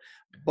for it.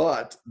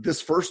 But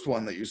this first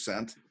one that you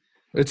sent,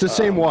 it's the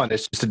same one.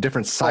 It's just a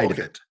different side of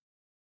it.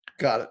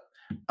 Got it.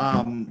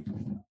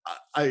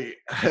 I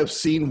have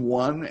seen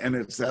one, and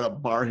it's at a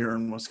bar here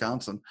in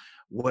Wisconsin,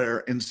 where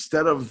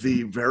instead of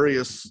the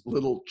various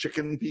little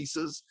chicken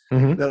pieces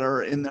that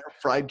are in there,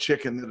 fried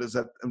chicken that is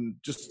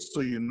just so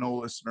you know,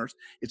 listeners,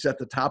 it's at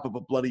the top of a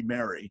Bloody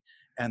Mary.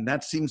 And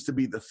that seems to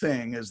be the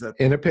thing, is that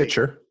in a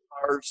pitcher,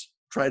 bars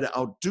try to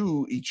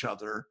outdo each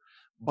other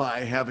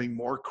by having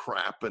more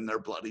crap in their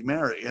Bloody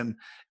Mary. And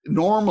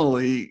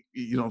normally,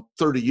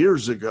 30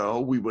 years ago,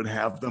 we would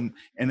have them,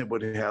 and it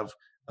would have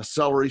a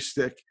celery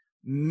stick.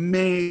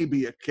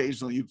 Maybe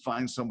occasionally you'd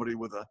find somebody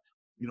with a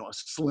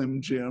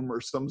Slim Jim or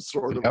some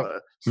sort of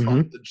a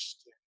sausage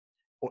stick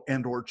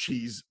or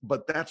cheese,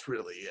 but that's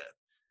really it.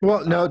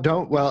 Well, no,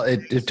 don't. Well,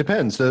 it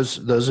depends.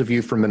 Those of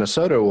you from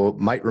Minnesota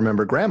might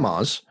remember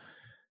Grandma's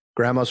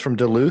from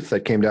Duluth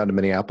that came down to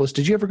Minneapolis.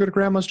 Did you ever go to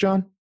Grandma's,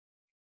 John?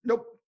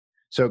 Nope.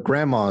 So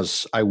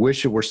Grandma's, I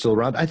wish it were still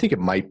around. I think it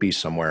might be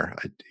somewhere.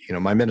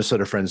 My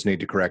Minnesota friends need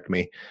to correct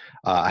me.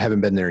 I haven't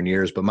been there in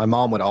years, but my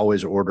mom would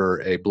always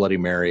order a Bloody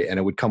Mary, and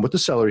it would come with a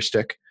celery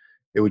stick.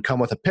 It would come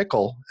with a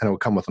pickle, and it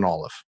would come with an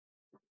olive.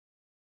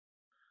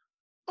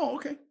 Oh,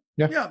 okay.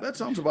 Yeah, that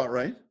sounds about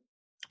right.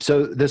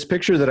 So this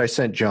picture that I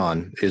sent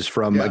John is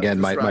from, again,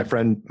 my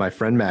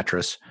friend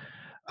Mattress.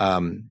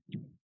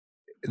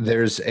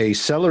 There's a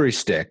celery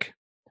stick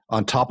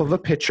on top of a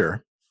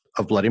pitcher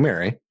of Bloody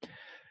Mary.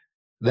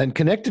 Then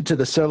connected to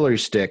the celery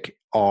stick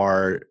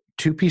are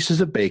 2 pieces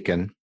of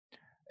bacon,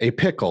 a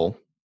pickle.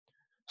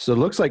 So it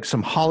looks like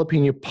some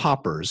jalapeno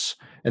poppers.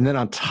 And then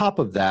on top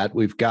of that,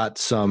 we've got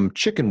some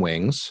chicken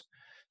wings,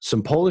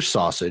 some Polish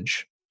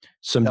sausage,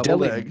 some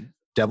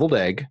deviled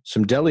egg,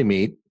 some deli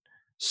meat,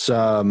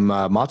 some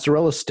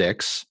mozzarella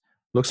sticks.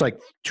 Looks like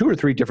 2 or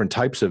 3 different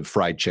types of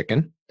fried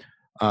chicken,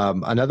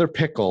 another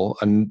pickle,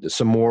 and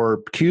some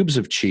more cubes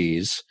of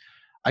cheese.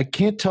 I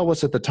can't tell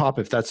what's at the top,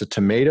 if that's a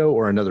tomato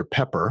or another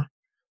pepper.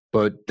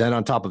 But then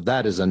on top of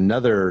that is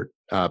another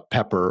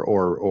pepper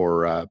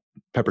or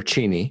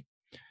peppercini.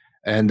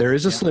 And there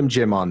is a Slim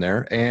Jim on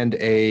there and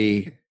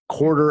a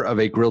quarter of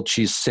a grilled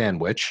cheese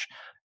sandwich.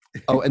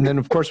 Oh, and then,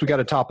 of course, we got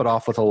to top it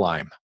off with a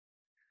lime.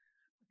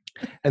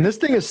 And this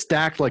thing is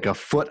stacked like a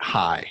foot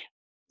high.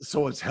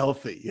 So it's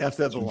healthy. You have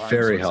to have the lime.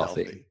 Very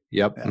healthy.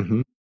 Yep. Yeah.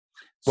 Mm-hmm.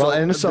 Well,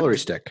 and a celery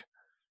stick.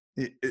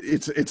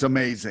 It's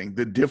amazing.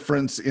 The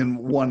difference in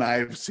one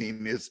I've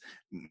seen is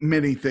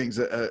many things,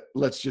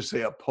 let's just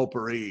say a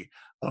potpourri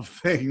of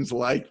things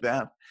like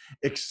that,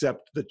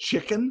 except the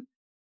chicken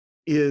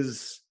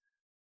is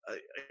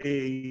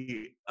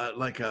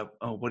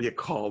what do you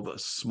call the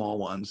small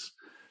ones?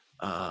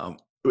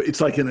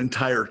 It's like an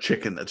entire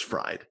chicken that's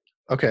fried.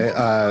 Okay.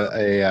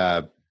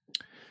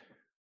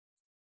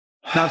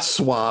 Not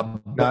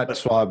swab. Not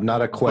swab,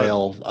 not a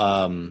quail.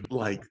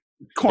 Like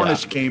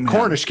Cornish game hen,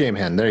 Cornish game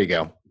hen. There you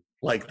go.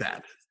 like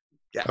that.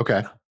 Yeah.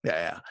 Okay.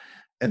 Yeah.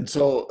 And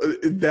so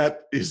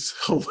that is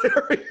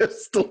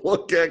hilarious to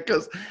look at,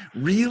 because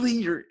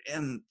really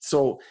and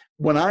so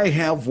when I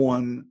have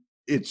one,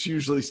 it's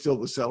usually still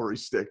the celery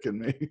stick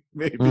and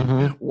maybe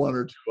one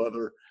or two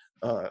other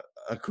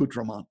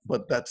accoutrement,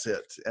 but that's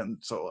it. And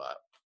so,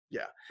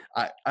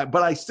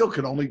 but I still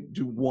can only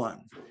do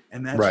one,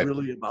 and that's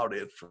really about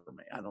it for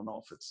me. I don't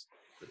know if it's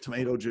the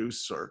tomato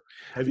juice, or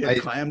have you had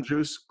clam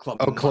juice?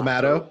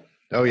 Clamato.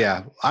 Oh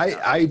yeah.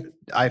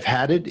 I've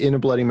had it in a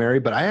Bloody Mary,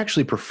 but I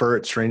actually prefer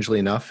it, strangely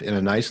enough, in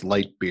a nice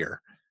light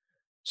beer.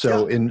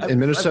 So in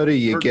Minnesota,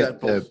 you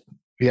get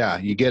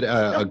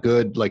a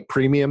good like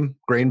premium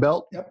grain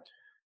belt. Yep.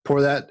 Pour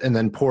that and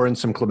then pour in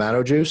some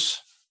Clamato juice.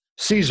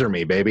 Caesar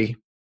me, baby.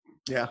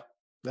 Yeah,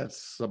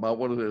 that's about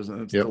what it is,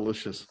 and it's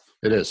delicious.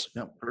 It is.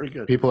 Yep, very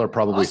good. People are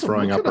probably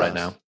throwing up right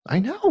now. I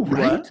know,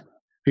 right? What?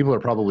 People are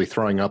probably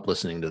throwing up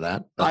listening to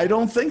that. I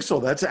don't think so.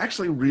 That's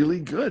actually really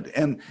good.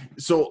 And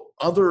so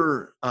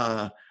other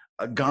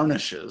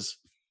garnishes,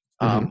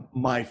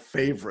 my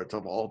favorite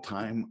of all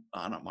time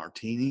on a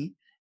martini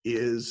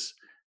is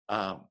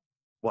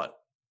what?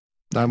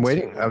 I'm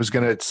waiting. I was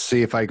going to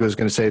see if I was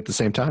going to say it at the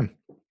same time.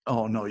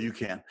 Oh, no, you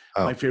can.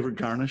 Oh. My favorite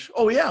garnish.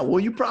 Oh, yeah.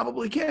 Well, you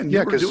probably can.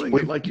 You were doing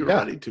it like you're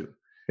ready to.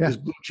 Yeah. Is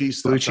blue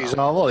cheese. Blue cheese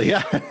oval.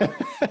 Yeah.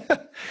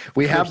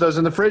 We have those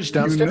in the fridge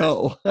downstairs. You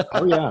know.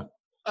 Oh, yeah.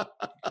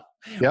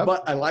 Yeah.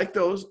 But I like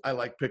those. I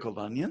like pickled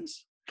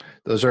onions.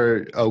 Those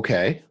are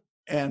okay.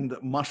 And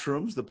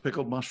mushrooms. The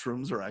pickled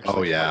mushrooms are actually.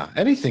 Oh, yeah.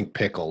 Anything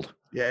pickled.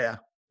 Yeah.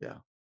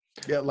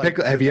 Like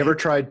have you ever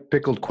tried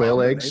pickled quail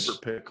eggs?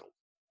 Pickled.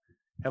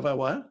 Have I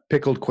what?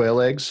 Pickled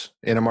quail eggs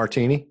in a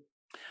martini?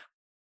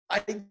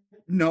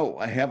 No,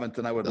 I haven't,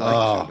 and I would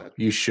like to.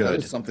 You should.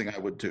 That is something I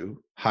would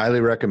do. Highly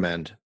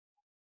recommend.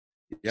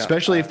 Yeah,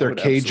 especially if they're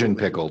Cajun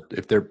pickled.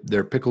 If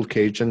they're pickled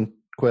Cajun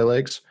quail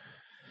eggs.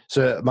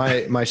 So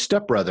my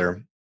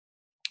stepbrother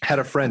had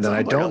a friend, and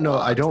I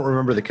don't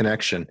remember the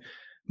connection,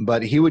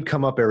 but he would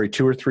come up every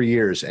 2 or 3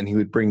 years, and he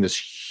would bring this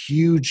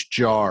huge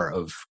jar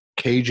of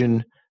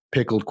Cajun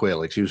pickled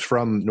quail eggs. He was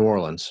from New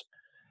Orleans,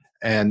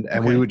 and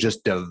we would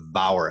just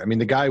devour. I mean,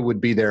 the guy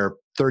would be there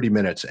 30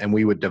 minutes, and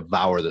we would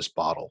devour this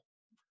bottle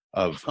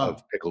of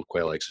pickled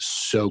quail eggs.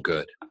 So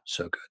good.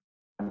 So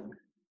good.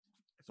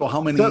 So how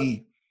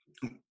many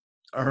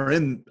are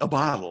in a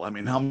bottle? I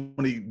mean, how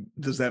many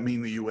does that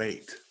mean that you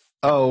ate?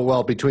 Oh,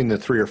 well, between the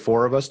 3 or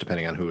 4 of us,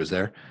 depending on who was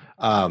there,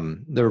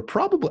 there were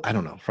probably, I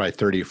don't know, probably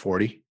 30 or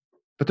 40,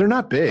 but they're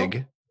not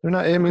big. Oh. They're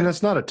not, I mean,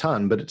 that's not a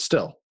ton, but it's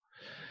still,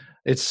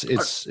 it's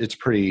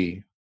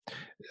pretty,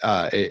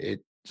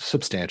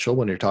 substantial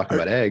when you're talking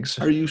about eggs.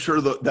 Are you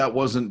sure that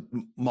wasn't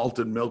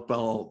malted milk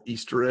ball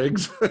Easter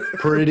eggs?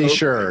 Pretty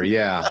sure.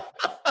 Yeah.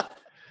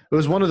 It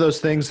was one of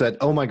those things that,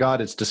 oh my God,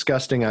 it's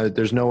disgusting.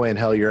 There's no way in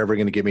hell you're ever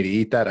going to get me to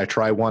eat that. I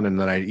try one and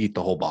then I eat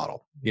the whole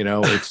bottle. You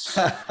know, it's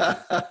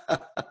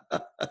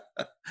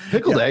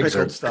pickled eggs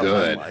are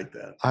good.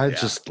 I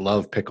just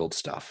love pickled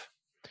stuff.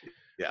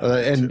 Yeah.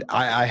 And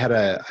I had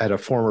a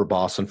former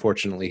boss,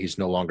 unfortunately, he's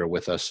no longer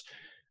with us,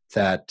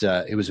 that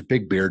it was a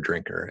big beer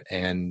drinker.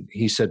 And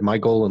he said, my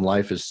goal in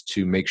life is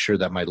to make sure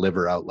that my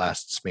liver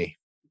outlasts me.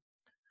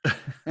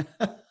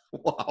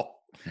 Wow.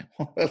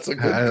 Well, that's a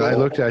good goal. I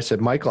looked at it, I said,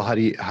 Michael, how are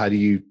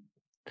you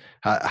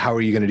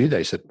going to do that?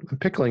 He said, I'm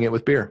pickling it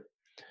with beer.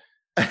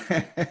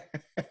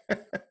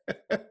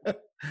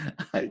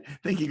 I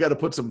think you got to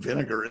put some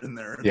vinegar in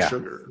there and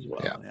sugar as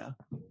well. Yeah.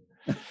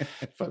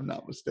 If I'm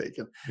not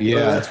mistaken. Yeah.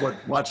 So that's what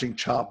watching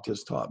Chopped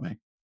has taught me.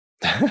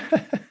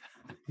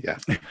 Yeah.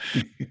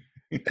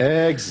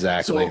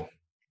 Exactly. So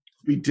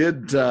we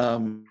did.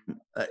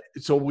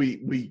 So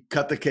we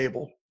cut the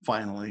cable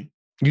finally.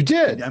 You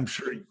did. I'm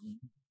sure you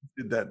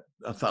did that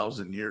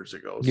 1,000 years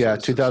ago. Yeah,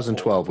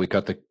 2012. We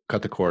cut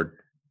the cord.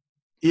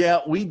 Yeah,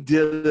 we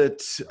did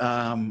it.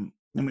 I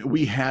mean,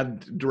 we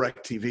had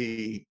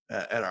DirecTV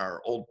at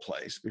our old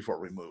place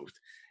before we moved,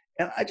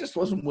 and I just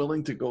wasn't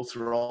willing to go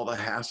through all the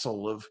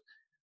hassle of,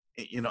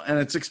 and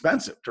it's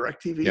expensive.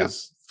 DirecTV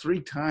is 3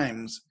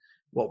 times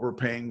what we're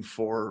paying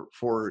for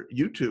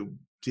YouTube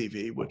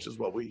TV, which is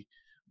what we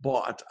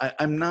bought.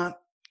 I'm not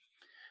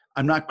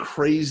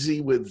crazy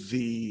with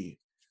the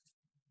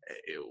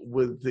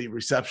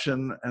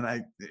reception,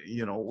 and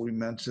we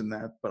mentioned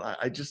that, but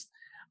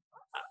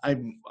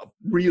I'm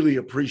really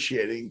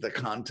appreciating the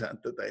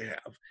content that they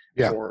have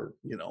for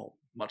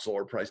much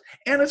lower price,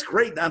 and it's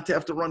great not to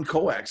have to run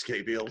coax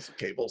cables.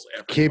 Cables.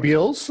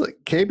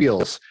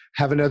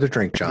 Have another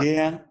drink, John.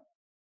 Yeah.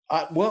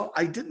 Well,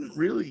 I didn't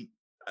really.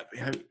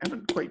 I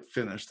haven't quite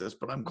finished this,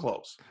 but I'm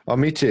close. Well,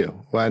 me too.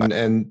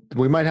 And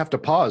we might have to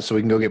pause so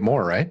we can go get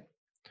more, right?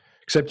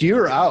 Except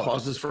you're out.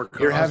 Pauses for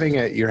causes. You're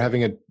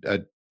having a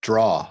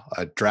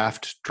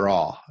draft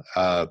draw.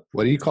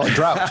 What do you call it?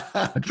 Drought.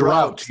 A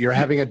drought. You're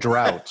having a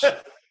drought.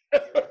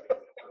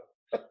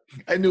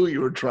 I knew what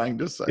you were trying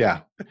to say.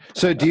 Yeah.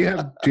 So do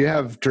you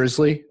have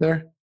Drizzly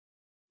there?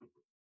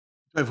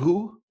 Have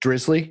who?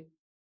 Drizzly.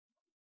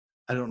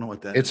 I don't know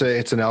what that is.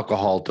 It's an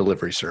alcohol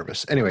delivery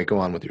service. Anyway, go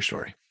on with your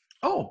story.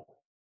 Oh,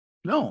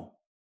 No,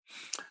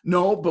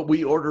 no, but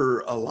we order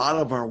a lot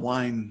of our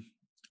wine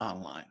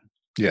online.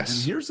 And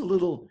Yes. here's a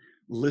little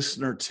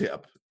listener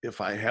tip,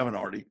 if I haven't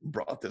already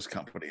brought this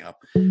company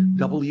up,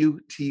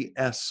 WTSO.com.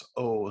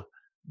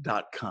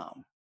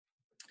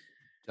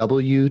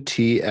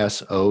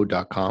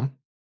 WTSO.com.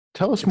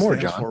 Tell us It more,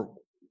 stands John. for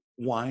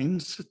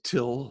Wines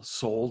Till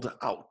Sold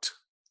Out.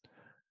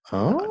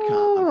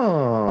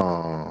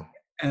 Oh.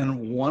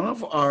 And one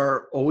of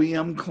our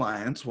OEM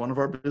clients, one of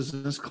our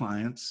business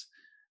clients,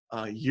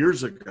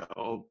 years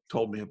ago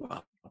told me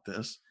about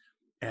this.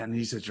 And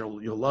he said,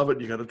 you'll love it.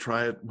 You got to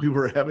try it. We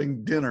were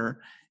having dinner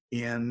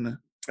in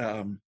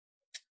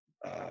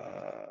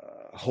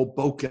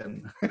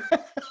Hoboken, I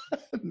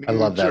New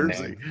love that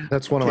Jersey. name.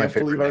 That's one of my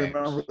favorite Can't believe I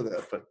names. remember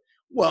that. But,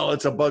 well,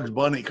 it's a Bugs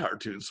Bunny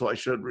cartoon, so I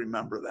should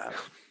remember that.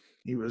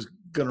 He was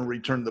going to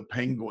return the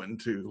penguin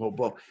to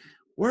Hoboken.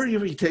 Where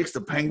he takes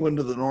the penguin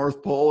to the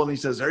North Pole, and he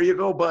says, there you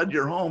go, bud,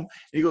 you're home.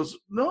 He goes,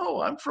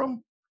 no,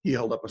 he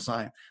held up a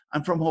sign.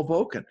 I'm from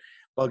Hoboken.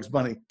 Bugs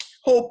Bunny,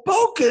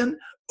 Hoboken?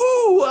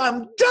 Ooh,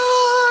 I'm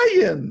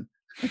dying.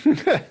 You'll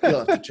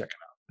have to check it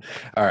out.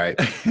 All right.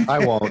 I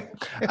won't.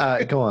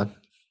 Go on.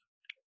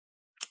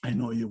 I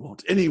know you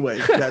won't. Anyway,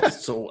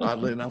 that's so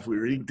oddly enough, we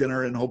were eating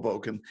dinner in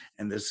Hoboken,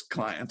 and this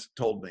client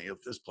told me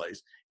of this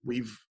place.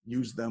 We've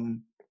used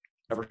them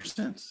ever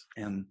since,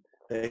 and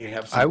they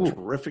have some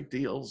terrific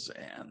deals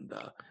and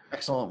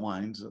excellent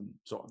wines and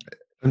so on.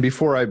 And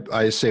before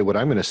I say what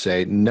I'm going to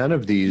say, none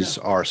of these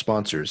are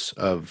sponsors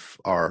of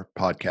our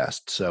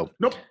podcast. So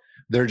nope.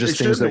 They're just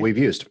things that we've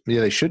used.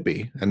 Yeah, they should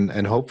be.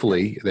 And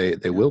hopefully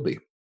they will be.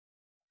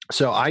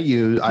 So I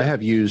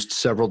have used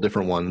several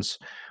different ones.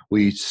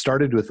 We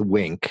started with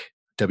Winc,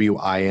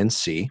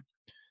 WINC.com,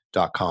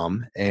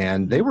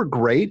 and they were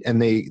great,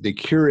 and they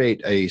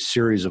curate a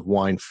series of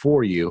wine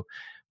for you,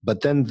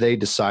 but then they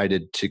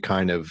decided to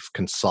kind of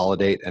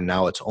consolidate, and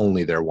now it's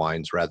only their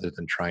wines rather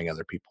than trying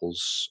other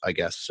people's, I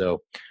guess.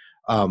 So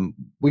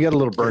we got a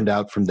little burned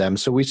out from them,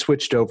 so we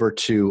switched over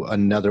to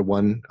another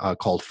one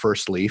called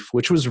First Leaf,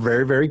 which was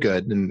very, very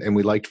good, and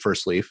we liked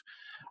First Leaf.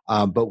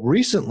 But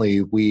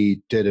recently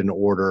we did an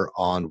order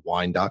on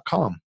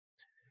wine.com,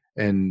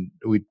 and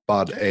we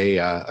bought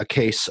a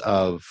case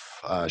of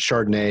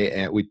Chardonnay,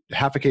 and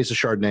half a case of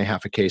Chardonnay,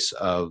 half a case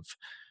of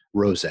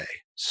Rosé.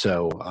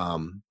 So,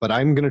 but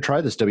I'm going to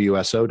try this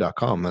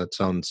WSO.com. That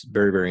sounds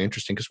very, very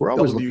interesting because we're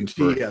always looking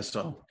for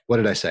WTSO. What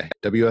did I say?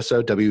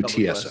 WSO,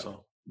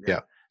 WTSO.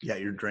 Yeah. Yeah,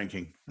 you're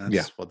drinking.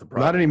 That's what the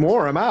problem Not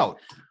anymore. I'm out.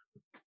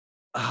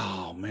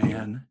 Oh,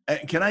 man.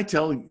 Can I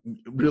tell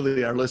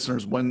really our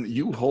listeners, when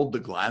you hold the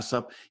glass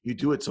up, you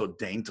do it so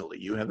daintily.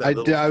 You have that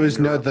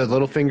the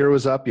little finger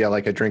was up. Yeah,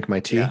 like I drink my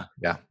tea.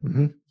 Yeah.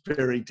 Mm-hmm.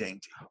 Very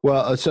dainty.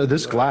 Well, so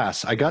this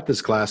glass, I got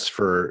this glass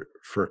for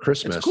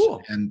Christmas. It's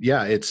cool. And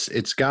yeah,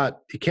 it's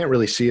got, you can't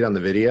really see it on the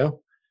video,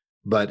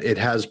 but it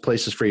has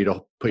places for you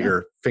to put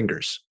your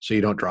fingers so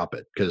you don't drop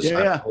it. Because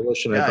I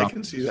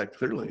can see that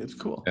clearly. It's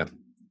cool. Yeah.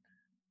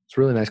 It's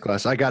a really nice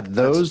glass. I got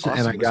those, awesome,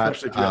 and I got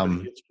especially if you have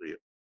any history of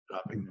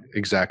dropping them.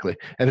 Exactly,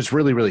 and it's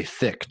really, really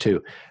thick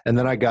too. And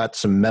then I got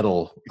some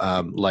metal,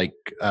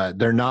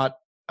 they're not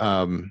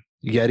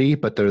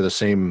Yeti, but they're the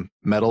same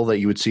metal that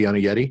you would see on a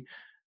Yeti.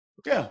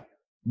 Yeah,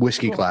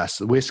 whiskey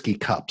cups.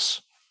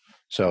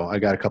 So I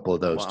got a couple of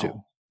those too.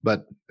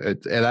 But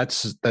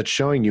that's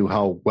showing you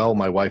how well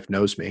my wife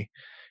knows me.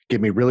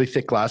 Give me really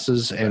thick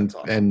glasses and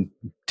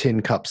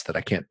tin cups that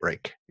I can't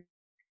break.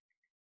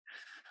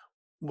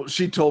 Well,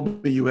 she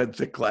told me you had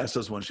thick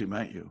glasses when she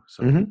met you,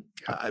 so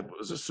I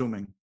was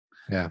assuming.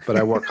 Yeah, but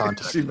I wore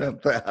contacts. She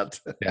meant that.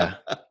 Yeah.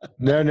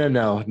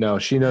 No.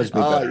 She knows me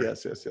better.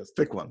 Yes.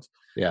 Thick ones.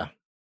 Yeah.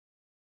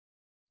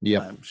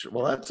 Yep. I'm sure.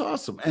 Well, that's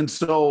awesome. And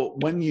so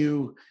when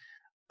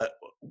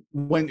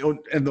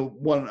and the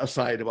one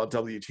aside about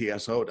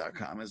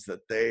WTSO.com is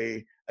that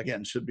they,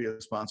 again, should be a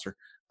sponsor.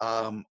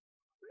 I'm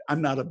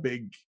not a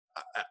big,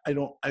 I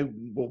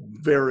will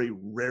very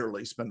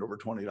rarely spend over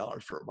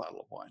 $20 for a bottle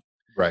of wine.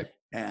 Right.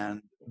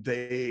 And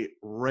they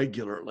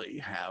regularly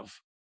have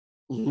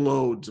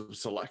loads of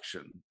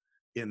selection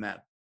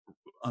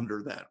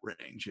under that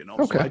range,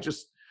 Okay. So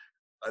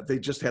they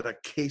just had a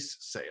case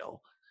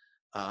sale,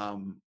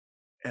 and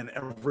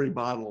every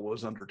bottle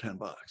was under $10.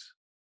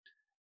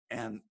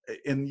 And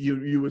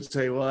you would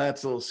say, well,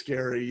 that's a little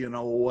scary.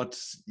 What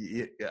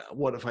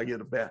if I get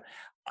a bad?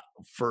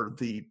 For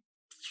the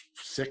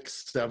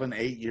 6, 7,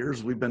 8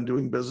 years we've been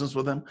doing business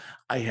with them,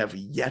 I have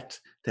yet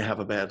to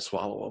have a bad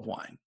swallow of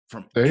wine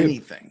from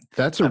anything.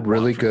 That's a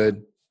really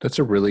good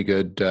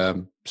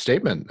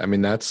statement. I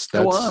mean, that's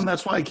well, and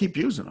that's why I keep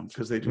using them,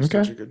 because they do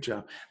such a good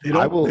job. They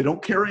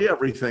don't carry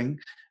everything.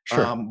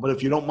 Sure. But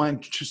if you don't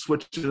mind just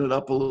switching it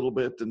up a little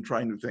bit and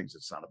trying new things,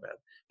 it's not a bad.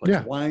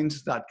 But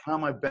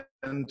wines.com I've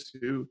been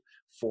to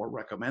for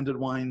recommended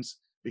wines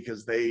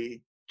because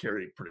they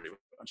carry pretty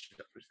much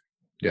everything.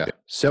 Yeah.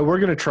 So we're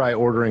going to try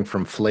ordering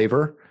from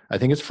Flavor. I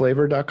think it's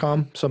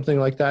flavor.com, something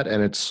like that.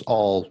 And it's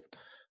all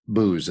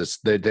booze.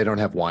 They don't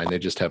have wine. They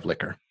just have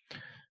liquor.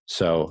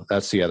 So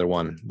that's the other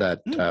one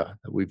that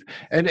we've,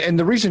 and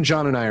the reason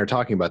John and I are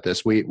talking about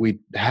this, we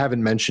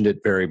haven't mentioned it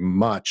very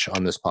much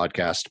on this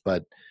podcast,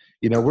 but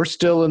we're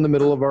still in the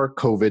middle of our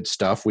COVID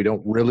stuff. We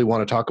don't really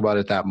want to talk about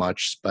it that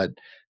much, but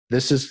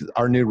this is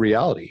our new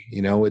reality.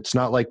 It's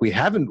not like we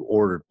haven't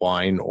ordered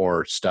wine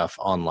or stuff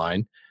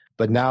online,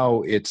 but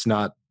now it's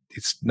not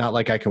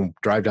like I can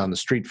drive down the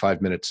street 5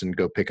 minutes and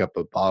go pick up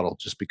a bottle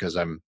just because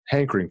I'm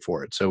hankering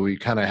for it. So we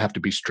kind of have to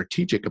be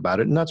strategic about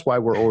it. And that's why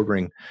we're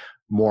ordering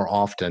more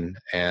often.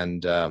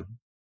 And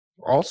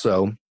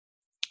also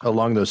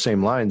along those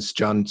same lines,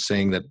 John's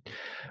saying that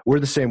we're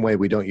the same way.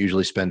 We don't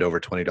usually spend over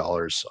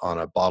 $20 on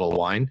a bottle of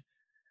wine.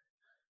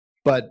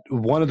 But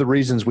one of the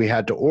reasons we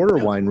had to order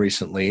wine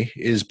recently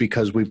is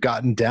because we've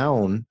gotten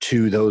down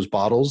to those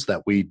bottles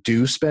that we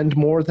do spend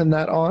more than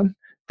that on,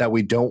 that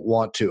we don't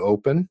want to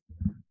open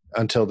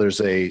until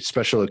there's a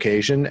special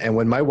occasion. And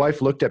when my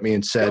wife looked at me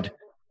and said,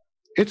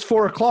 "It's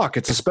 4:00,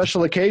 it's a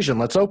special occasion,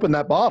 let's open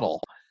that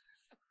bottle,"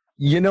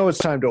 it's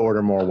time to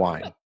order more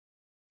wine.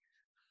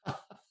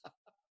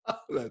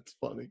 That's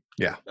funny.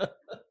 Yeah.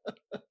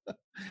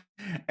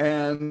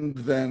 And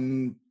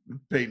then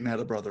Peyton had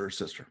a brother or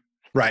sister.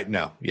 Right.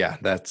 No. Yeah.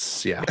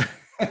 That's, yeah.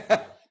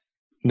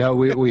 No,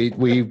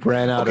 we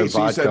ran out of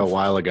vodka a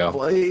while ago.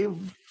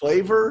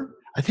 Flavor?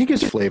 I think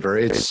it's flavor.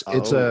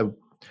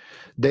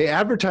 They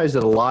advertise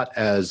it a lot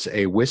as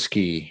a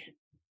whiskey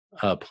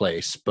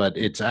place, but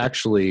it's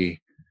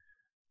actually,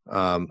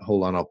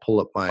 hold on, I'll pull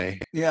up my.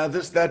 Yeah,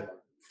 that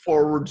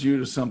forwards you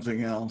to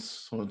something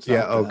else. So it's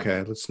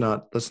okay. Let's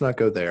not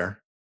go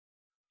there.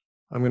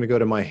 I'm going to go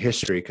to my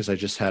history because I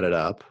just had it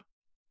up.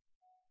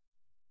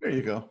 There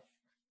you go.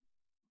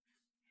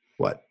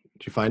 What?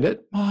 Did you find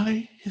it?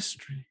 My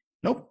history.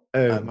 Nope.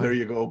 There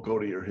you go. Go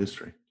to your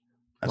history.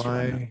 That's what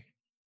I meant.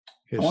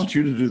 I want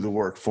you to do the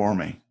work for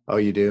me. Oh,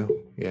 you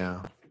do?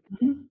 Yeah.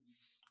 Mm-hmm.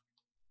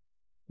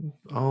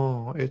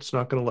 Oh, it's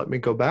not going to let me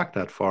go back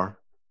that far.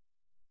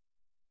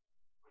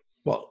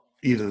 Well,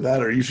 either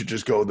that or you should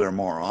just go there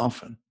more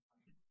often.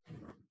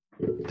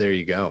 There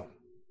you go.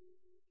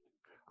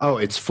 Oh,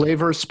 it's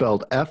flavor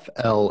spelled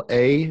FLAVIAR.com.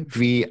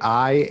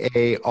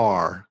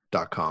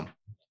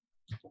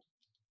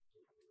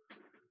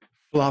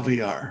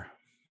 Flaviar.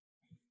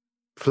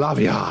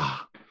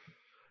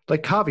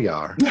 Like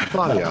caviar.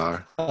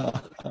 Flaviar.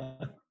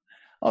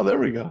 Oh, there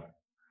we go.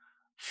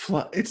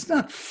 It's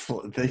not,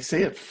 they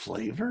say it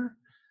flavor?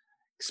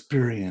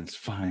 Experience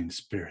fine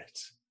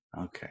spirits.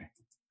 Okay.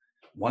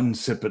 One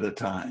sip at a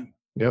time.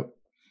 Yep.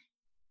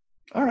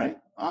 All right.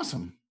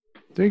 Awesome.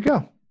 There you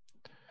go.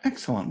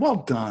 Excellent. Well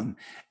done.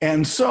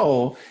 And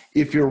so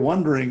if you're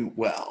wondering,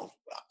 well,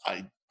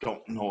 I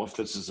don't know if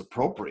this is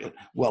appropriate.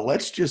 Well,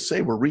 let's just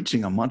say we're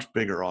reaching a much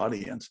bigger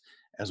audience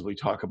as we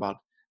talk about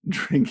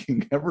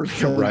drinking ever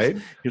since. Right.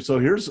 So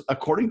here's,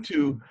 according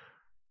to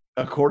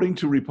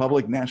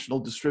Republic National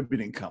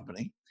Distributing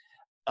Company,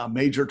 a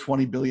major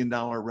 $20 billion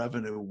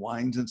revenue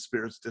wines and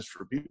spirits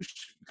distribution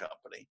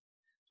company,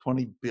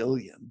 $20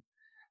 billion.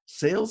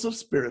 Sales of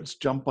spirits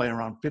jumped by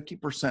around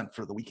 50%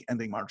 for the week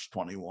ending March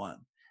 21.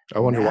 I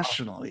wonder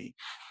nationally,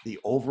 the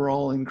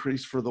overall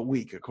increase for the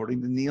week,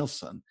 according to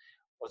Nielsen,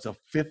 was a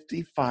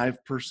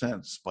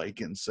 55%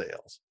 spike in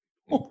sales.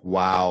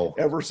 Wow.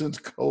 Ever since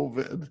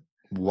COVID.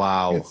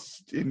 Wow.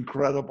 It's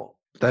incredible.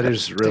 That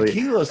is really.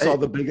 Tequila saw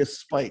the biggest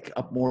spike,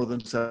 up more than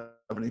 75%.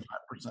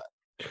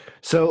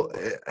 So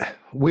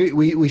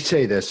we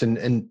say this,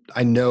 and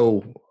I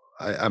know,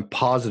 I'm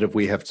positive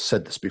we have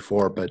said this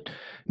before, but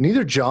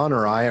neither John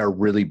or I are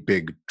really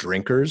big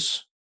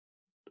drinkers.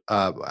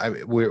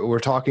 We're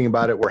talking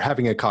about it. We're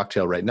having a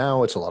cocktail right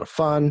now. It's a lot of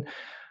fun.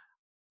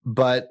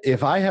 But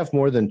if I have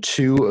more than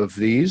 2 of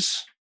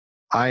these,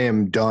 I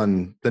am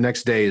done. The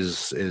next day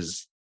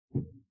is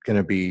going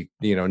to be,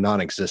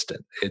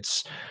 non-existent.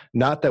 It's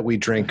not that we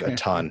drink a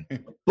ton,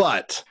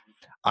 but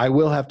I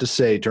will have to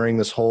say during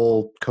this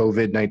whole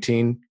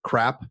COVID-19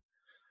 crap,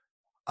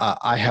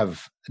 I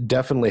have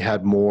definitely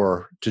had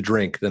more to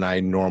drink than I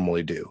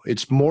normally do.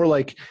 It's more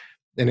like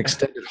an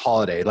extended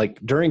holiday, like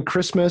during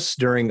Christmas,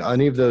 during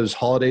any of those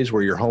holidays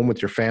where you're home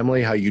with your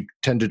family, how you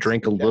tend to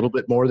drink a little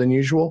bit more than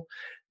usual.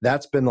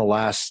 That's been the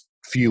last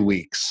few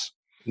weeks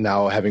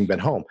now, having been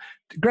home.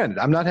 Granted,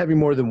 I'm not having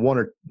more than 1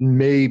 or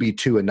maybe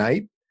 2 a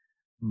night,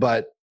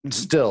 but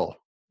still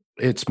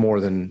it's more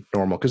than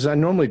normal because I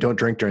normally don't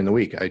drink during the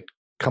week. I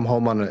come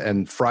home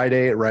on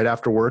Friday right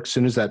after work. As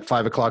soon as that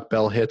 5 o'clock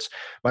bell hits,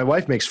 my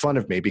wife makes fun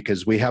of me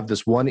because we have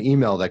this one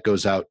email that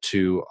goes out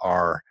to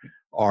our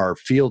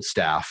field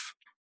staff,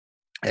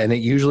 and it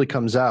usually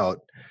comes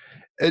out.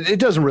 It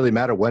doesn't really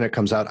matter when it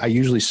comes out. I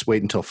usually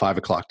wait until 5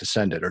 o'clock to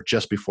send it, or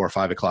just before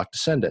 5 o'clock to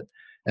send it.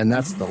 And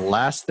that's the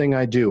last thing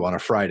I do on a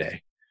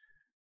Friday.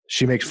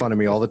 She makes fun of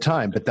me all the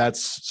time, but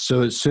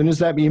so as soon as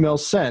that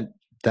email's sent,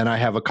 then I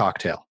have a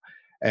cocktail.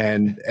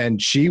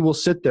 And she will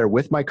sit there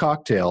with my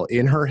cocktail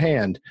in her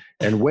hand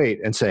and wait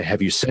and say,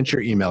 "Have you sent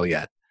your email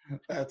yet?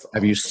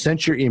 Have you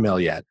sent your email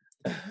yet?"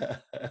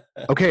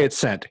 Okay, it's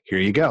sent. Here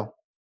you go.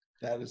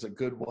 That is a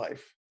good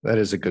wife. That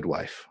is a good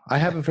wife. I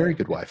have a very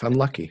good wife. I'm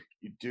lucky.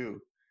 You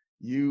do.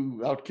 You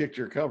outkicked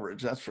your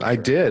coverage. That's for I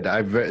sure.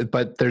 did.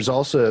 But there's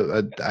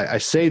also I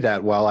say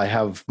that while I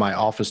have my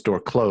office door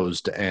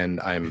closed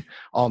and I'm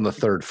on the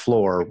third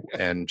floor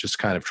and just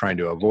kind of trying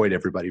to avoid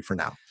everybody for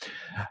now.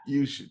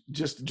 You should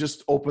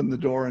just open the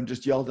door and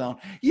just yell down,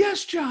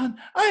 "Yes, John,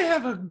 I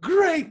have a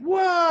great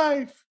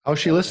wife." Oh,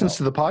 she listens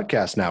to the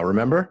podcast now.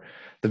 Remember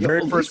the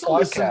very first Lisa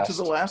listened to podcast?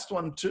 the last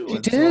one too. She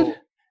And did? so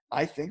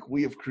I think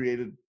we have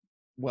created,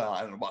 well,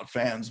 I don't know about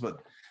fans,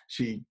 but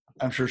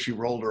I'm sure she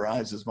rolled her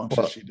eyes as much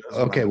as she does.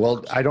 Okay,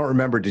 well, I don't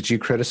remember. Did you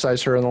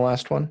criticize her in the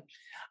last one?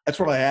 That's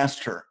what I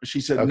asked her. She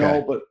said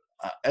no, but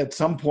at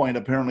some point,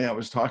 apparently, I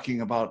was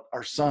talking about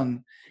our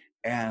son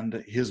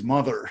and his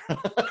mother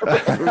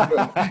rather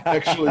than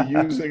actually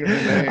using her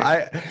name.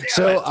 I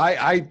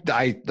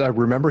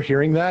remember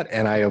hearing that,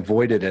 and I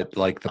avoided it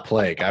like the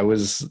plague. I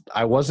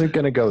wasn't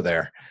going to go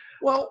there.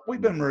 Well,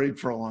 we've been married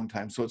for a long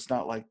time, so it's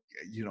not like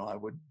I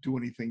would do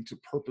anything to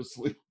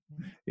purposely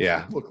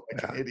look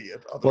like an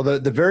idiot. Well,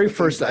 the very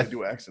first I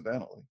do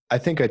accidentally. I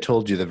think I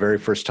told you the very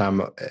first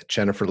time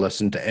Jennifer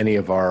listened to any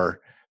of our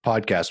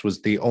podcasts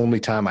was the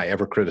only time I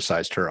ever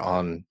criticized her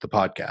on the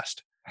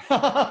podcast.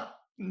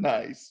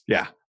 Nice.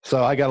 Yeah.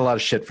 So I got a lot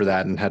of shit for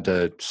that and had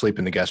to sleep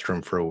in the guest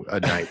room for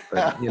a night.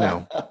 But,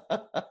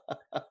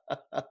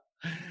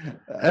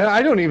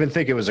 I don't even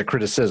think it was a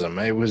criticism.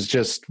 It was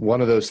just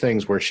one of those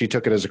things where she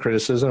took it as a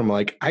criticism. I'm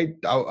like,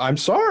 I'm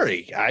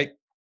sorry.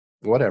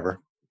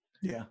 Whatever.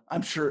 Yeah,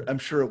 I'm sure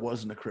it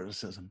wasn't a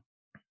criticism.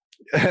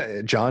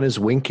 John is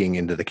winking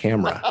into the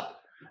camera.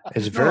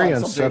 It's very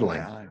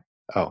unsettling.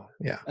 Oh,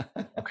 yeah.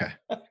 Okay.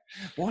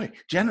 Boy,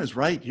 Jen is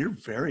right. You're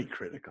very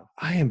critical.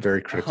 I am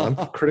very critical. I'm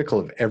critical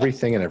of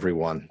everything and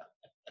everyone.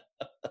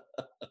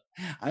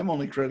 I'm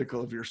only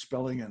critical of your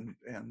spelling and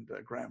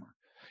grammar.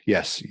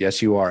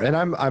 Yes, you are. And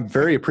I'm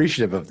very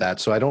appreciative of that.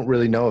 So I don't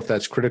really know if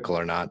that's critical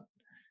or not,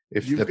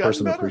 if the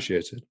person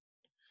appreciates it.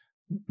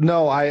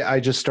 No, I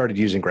just started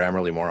using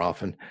Grammarly more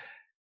often.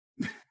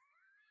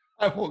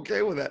 I'm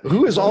okay with that.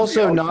 Who is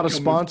also not a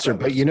sponsor,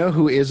 but you know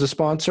who is a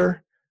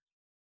sponsor?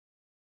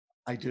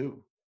 I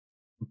do.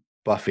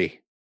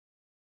 Buffy.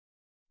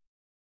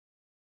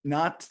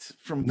 Not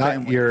from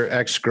not your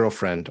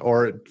ex-girlfriend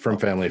or from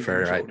Family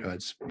Affair, right?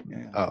 It's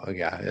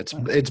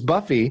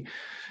Buffy,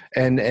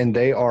 and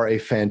they are a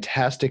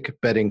fantastic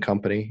bedding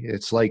company.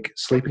 It's like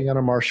sleeping on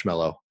a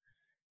marshmallow.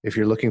 If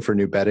you're looking for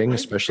new bedding,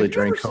 especially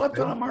during COVID. Have you ever slept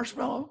on a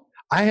marshmallow?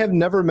 I have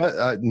never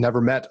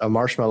met a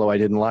marshmallow I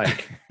didn't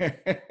like.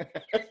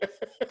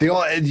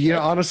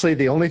 Honestly,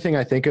 the only thing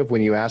I think of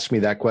when you ask me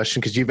that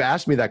question, because you've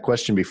asked me that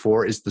question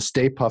before, is the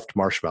Stay Puft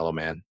Marshmallow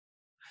Man.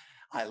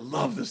 I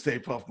love the Stay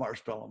Puft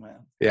Marshmallow Man.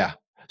 Yeah.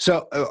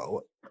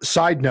 So,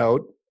 side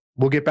note,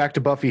 we'll get back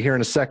to Buffy here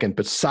in a second,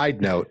 but side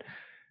note,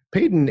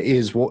 Peyton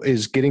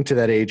is getting to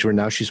that age where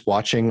now she's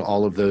watching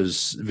all of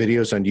those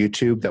videos on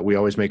YouTube that we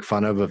always make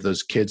fun of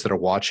those kids that are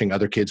watching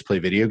other kids play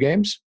video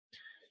games.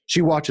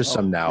 She watches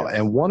some now,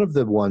 and one of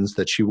the ones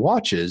that she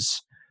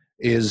watches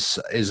is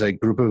a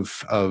group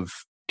of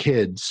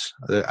kids.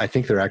 I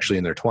think they're actually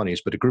in their 20s,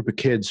 but a group of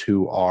kids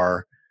who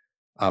are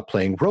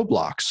playing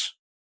Roblox.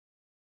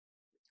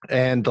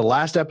 And the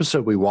last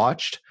episode we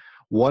watched,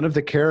 one of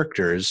the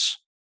characters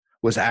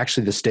was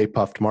actually the Stay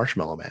Puft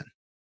Marshmallow Man.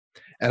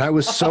 And I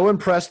was so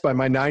impressed by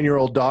my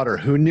 9-year-old daughter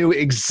who knew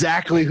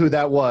exactly who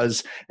that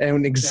was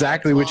and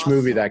exactly which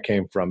movie that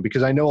came from,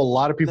 because I know a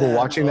lot of people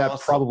watching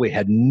that probably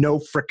had no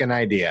freaking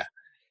idea.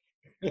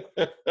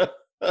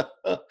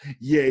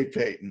 Yay,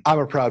 Peyton. I'm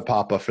a proud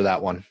papa for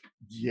that one.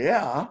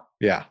 Yeah.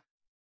 Yeah.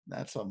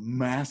 That's a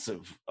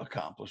massive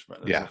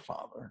accomplishment as a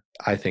father.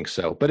 I think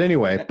so. But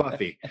anyway,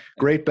 Buffy,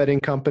 great bedding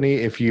company.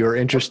 If you're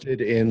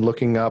interested in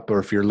looking up, or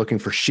if you're looking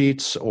for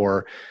sheets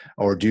or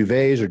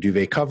duvets or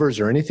duvet covers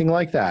or anything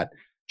like that,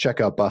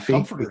 check out Buffy.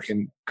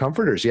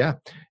 Comforters, yeah.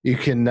 You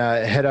can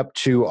head up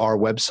to our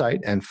website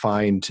and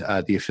find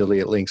the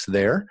affiliate links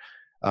there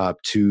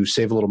to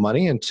save a little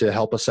money and to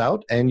help us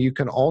out. And you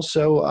can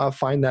also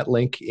find that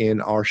link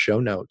in our show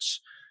notes.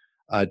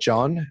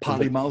 John?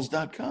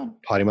 Pottymouths.com.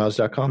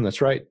 Pottymouths.com,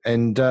 that's right.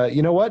 And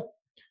you know what?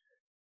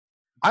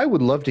 I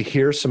would love to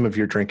hear some of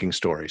your drinking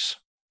stories,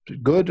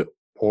 good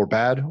or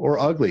bad or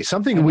ugly.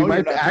 Something we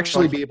might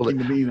actually be able to.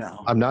 Me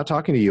now. I'm not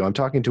talking to you. I'm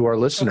talking to our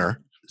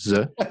listener.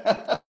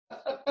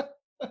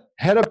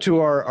 Head up to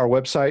our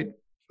website.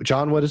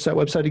 John, what is that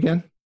website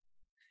again?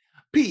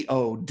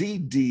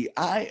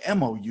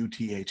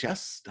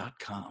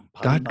 PODDIMOUTHS.com.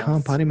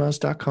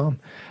 Pottymouths.com.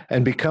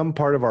 And become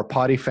part of our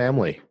potty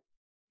family.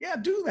 Yeah,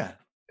 do that.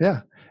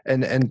 Yeah.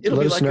 And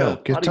let us know.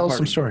 Tell us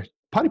some stories.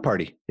 Potty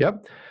party.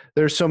 Yep.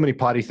 There's so many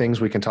potty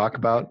things we can talk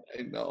about.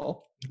 I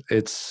know.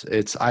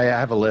 I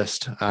have a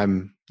list.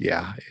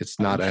 It's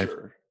not a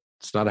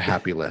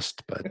happy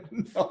list, but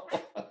no.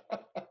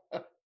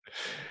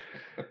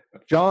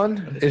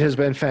 John, it has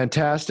been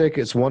fantastic.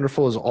 It's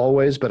wonderful as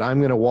always, but I'm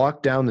going to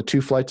walk down the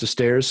 2 flights of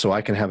stairs so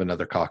I can have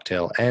another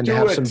cocktail and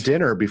have some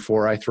dinner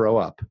before I throw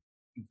up.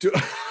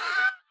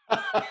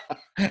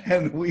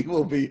 And we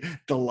will be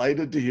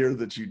delighted to hear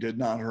that you did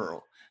not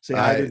hurl. Say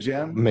hi to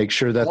Jen. Make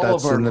sure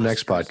that's in the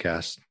next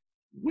podcast.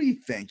 we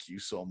thank you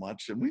so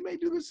much. And we may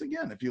do this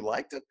again. If you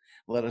liked it,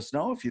 let us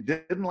know. If you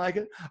didn't like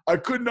it, I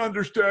couldn't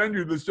understand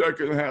you the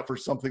second half or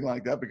something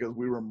like that because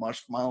we were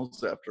mushed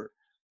mouths after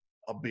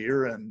a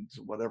beer and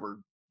whatever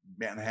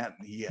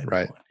Manhattan he had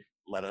Right. going.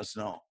 Let us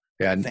know.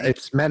 Yeah, Thank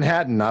it's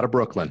Manhattan, not a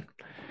Brooklyn.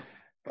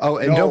 Oh,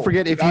 and No, don't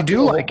forget, if you not do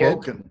the like it,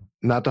 Hoboken.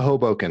 not the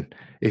Hoboken,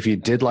 if you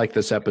did like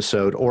this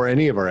episode or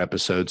any of our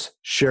episodes,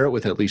 share it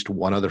with at least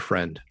one other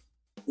friend.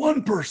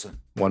 One person.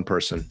 One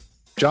person.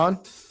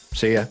 John,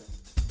 see ya.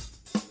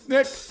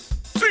 Nick,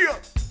 see ya.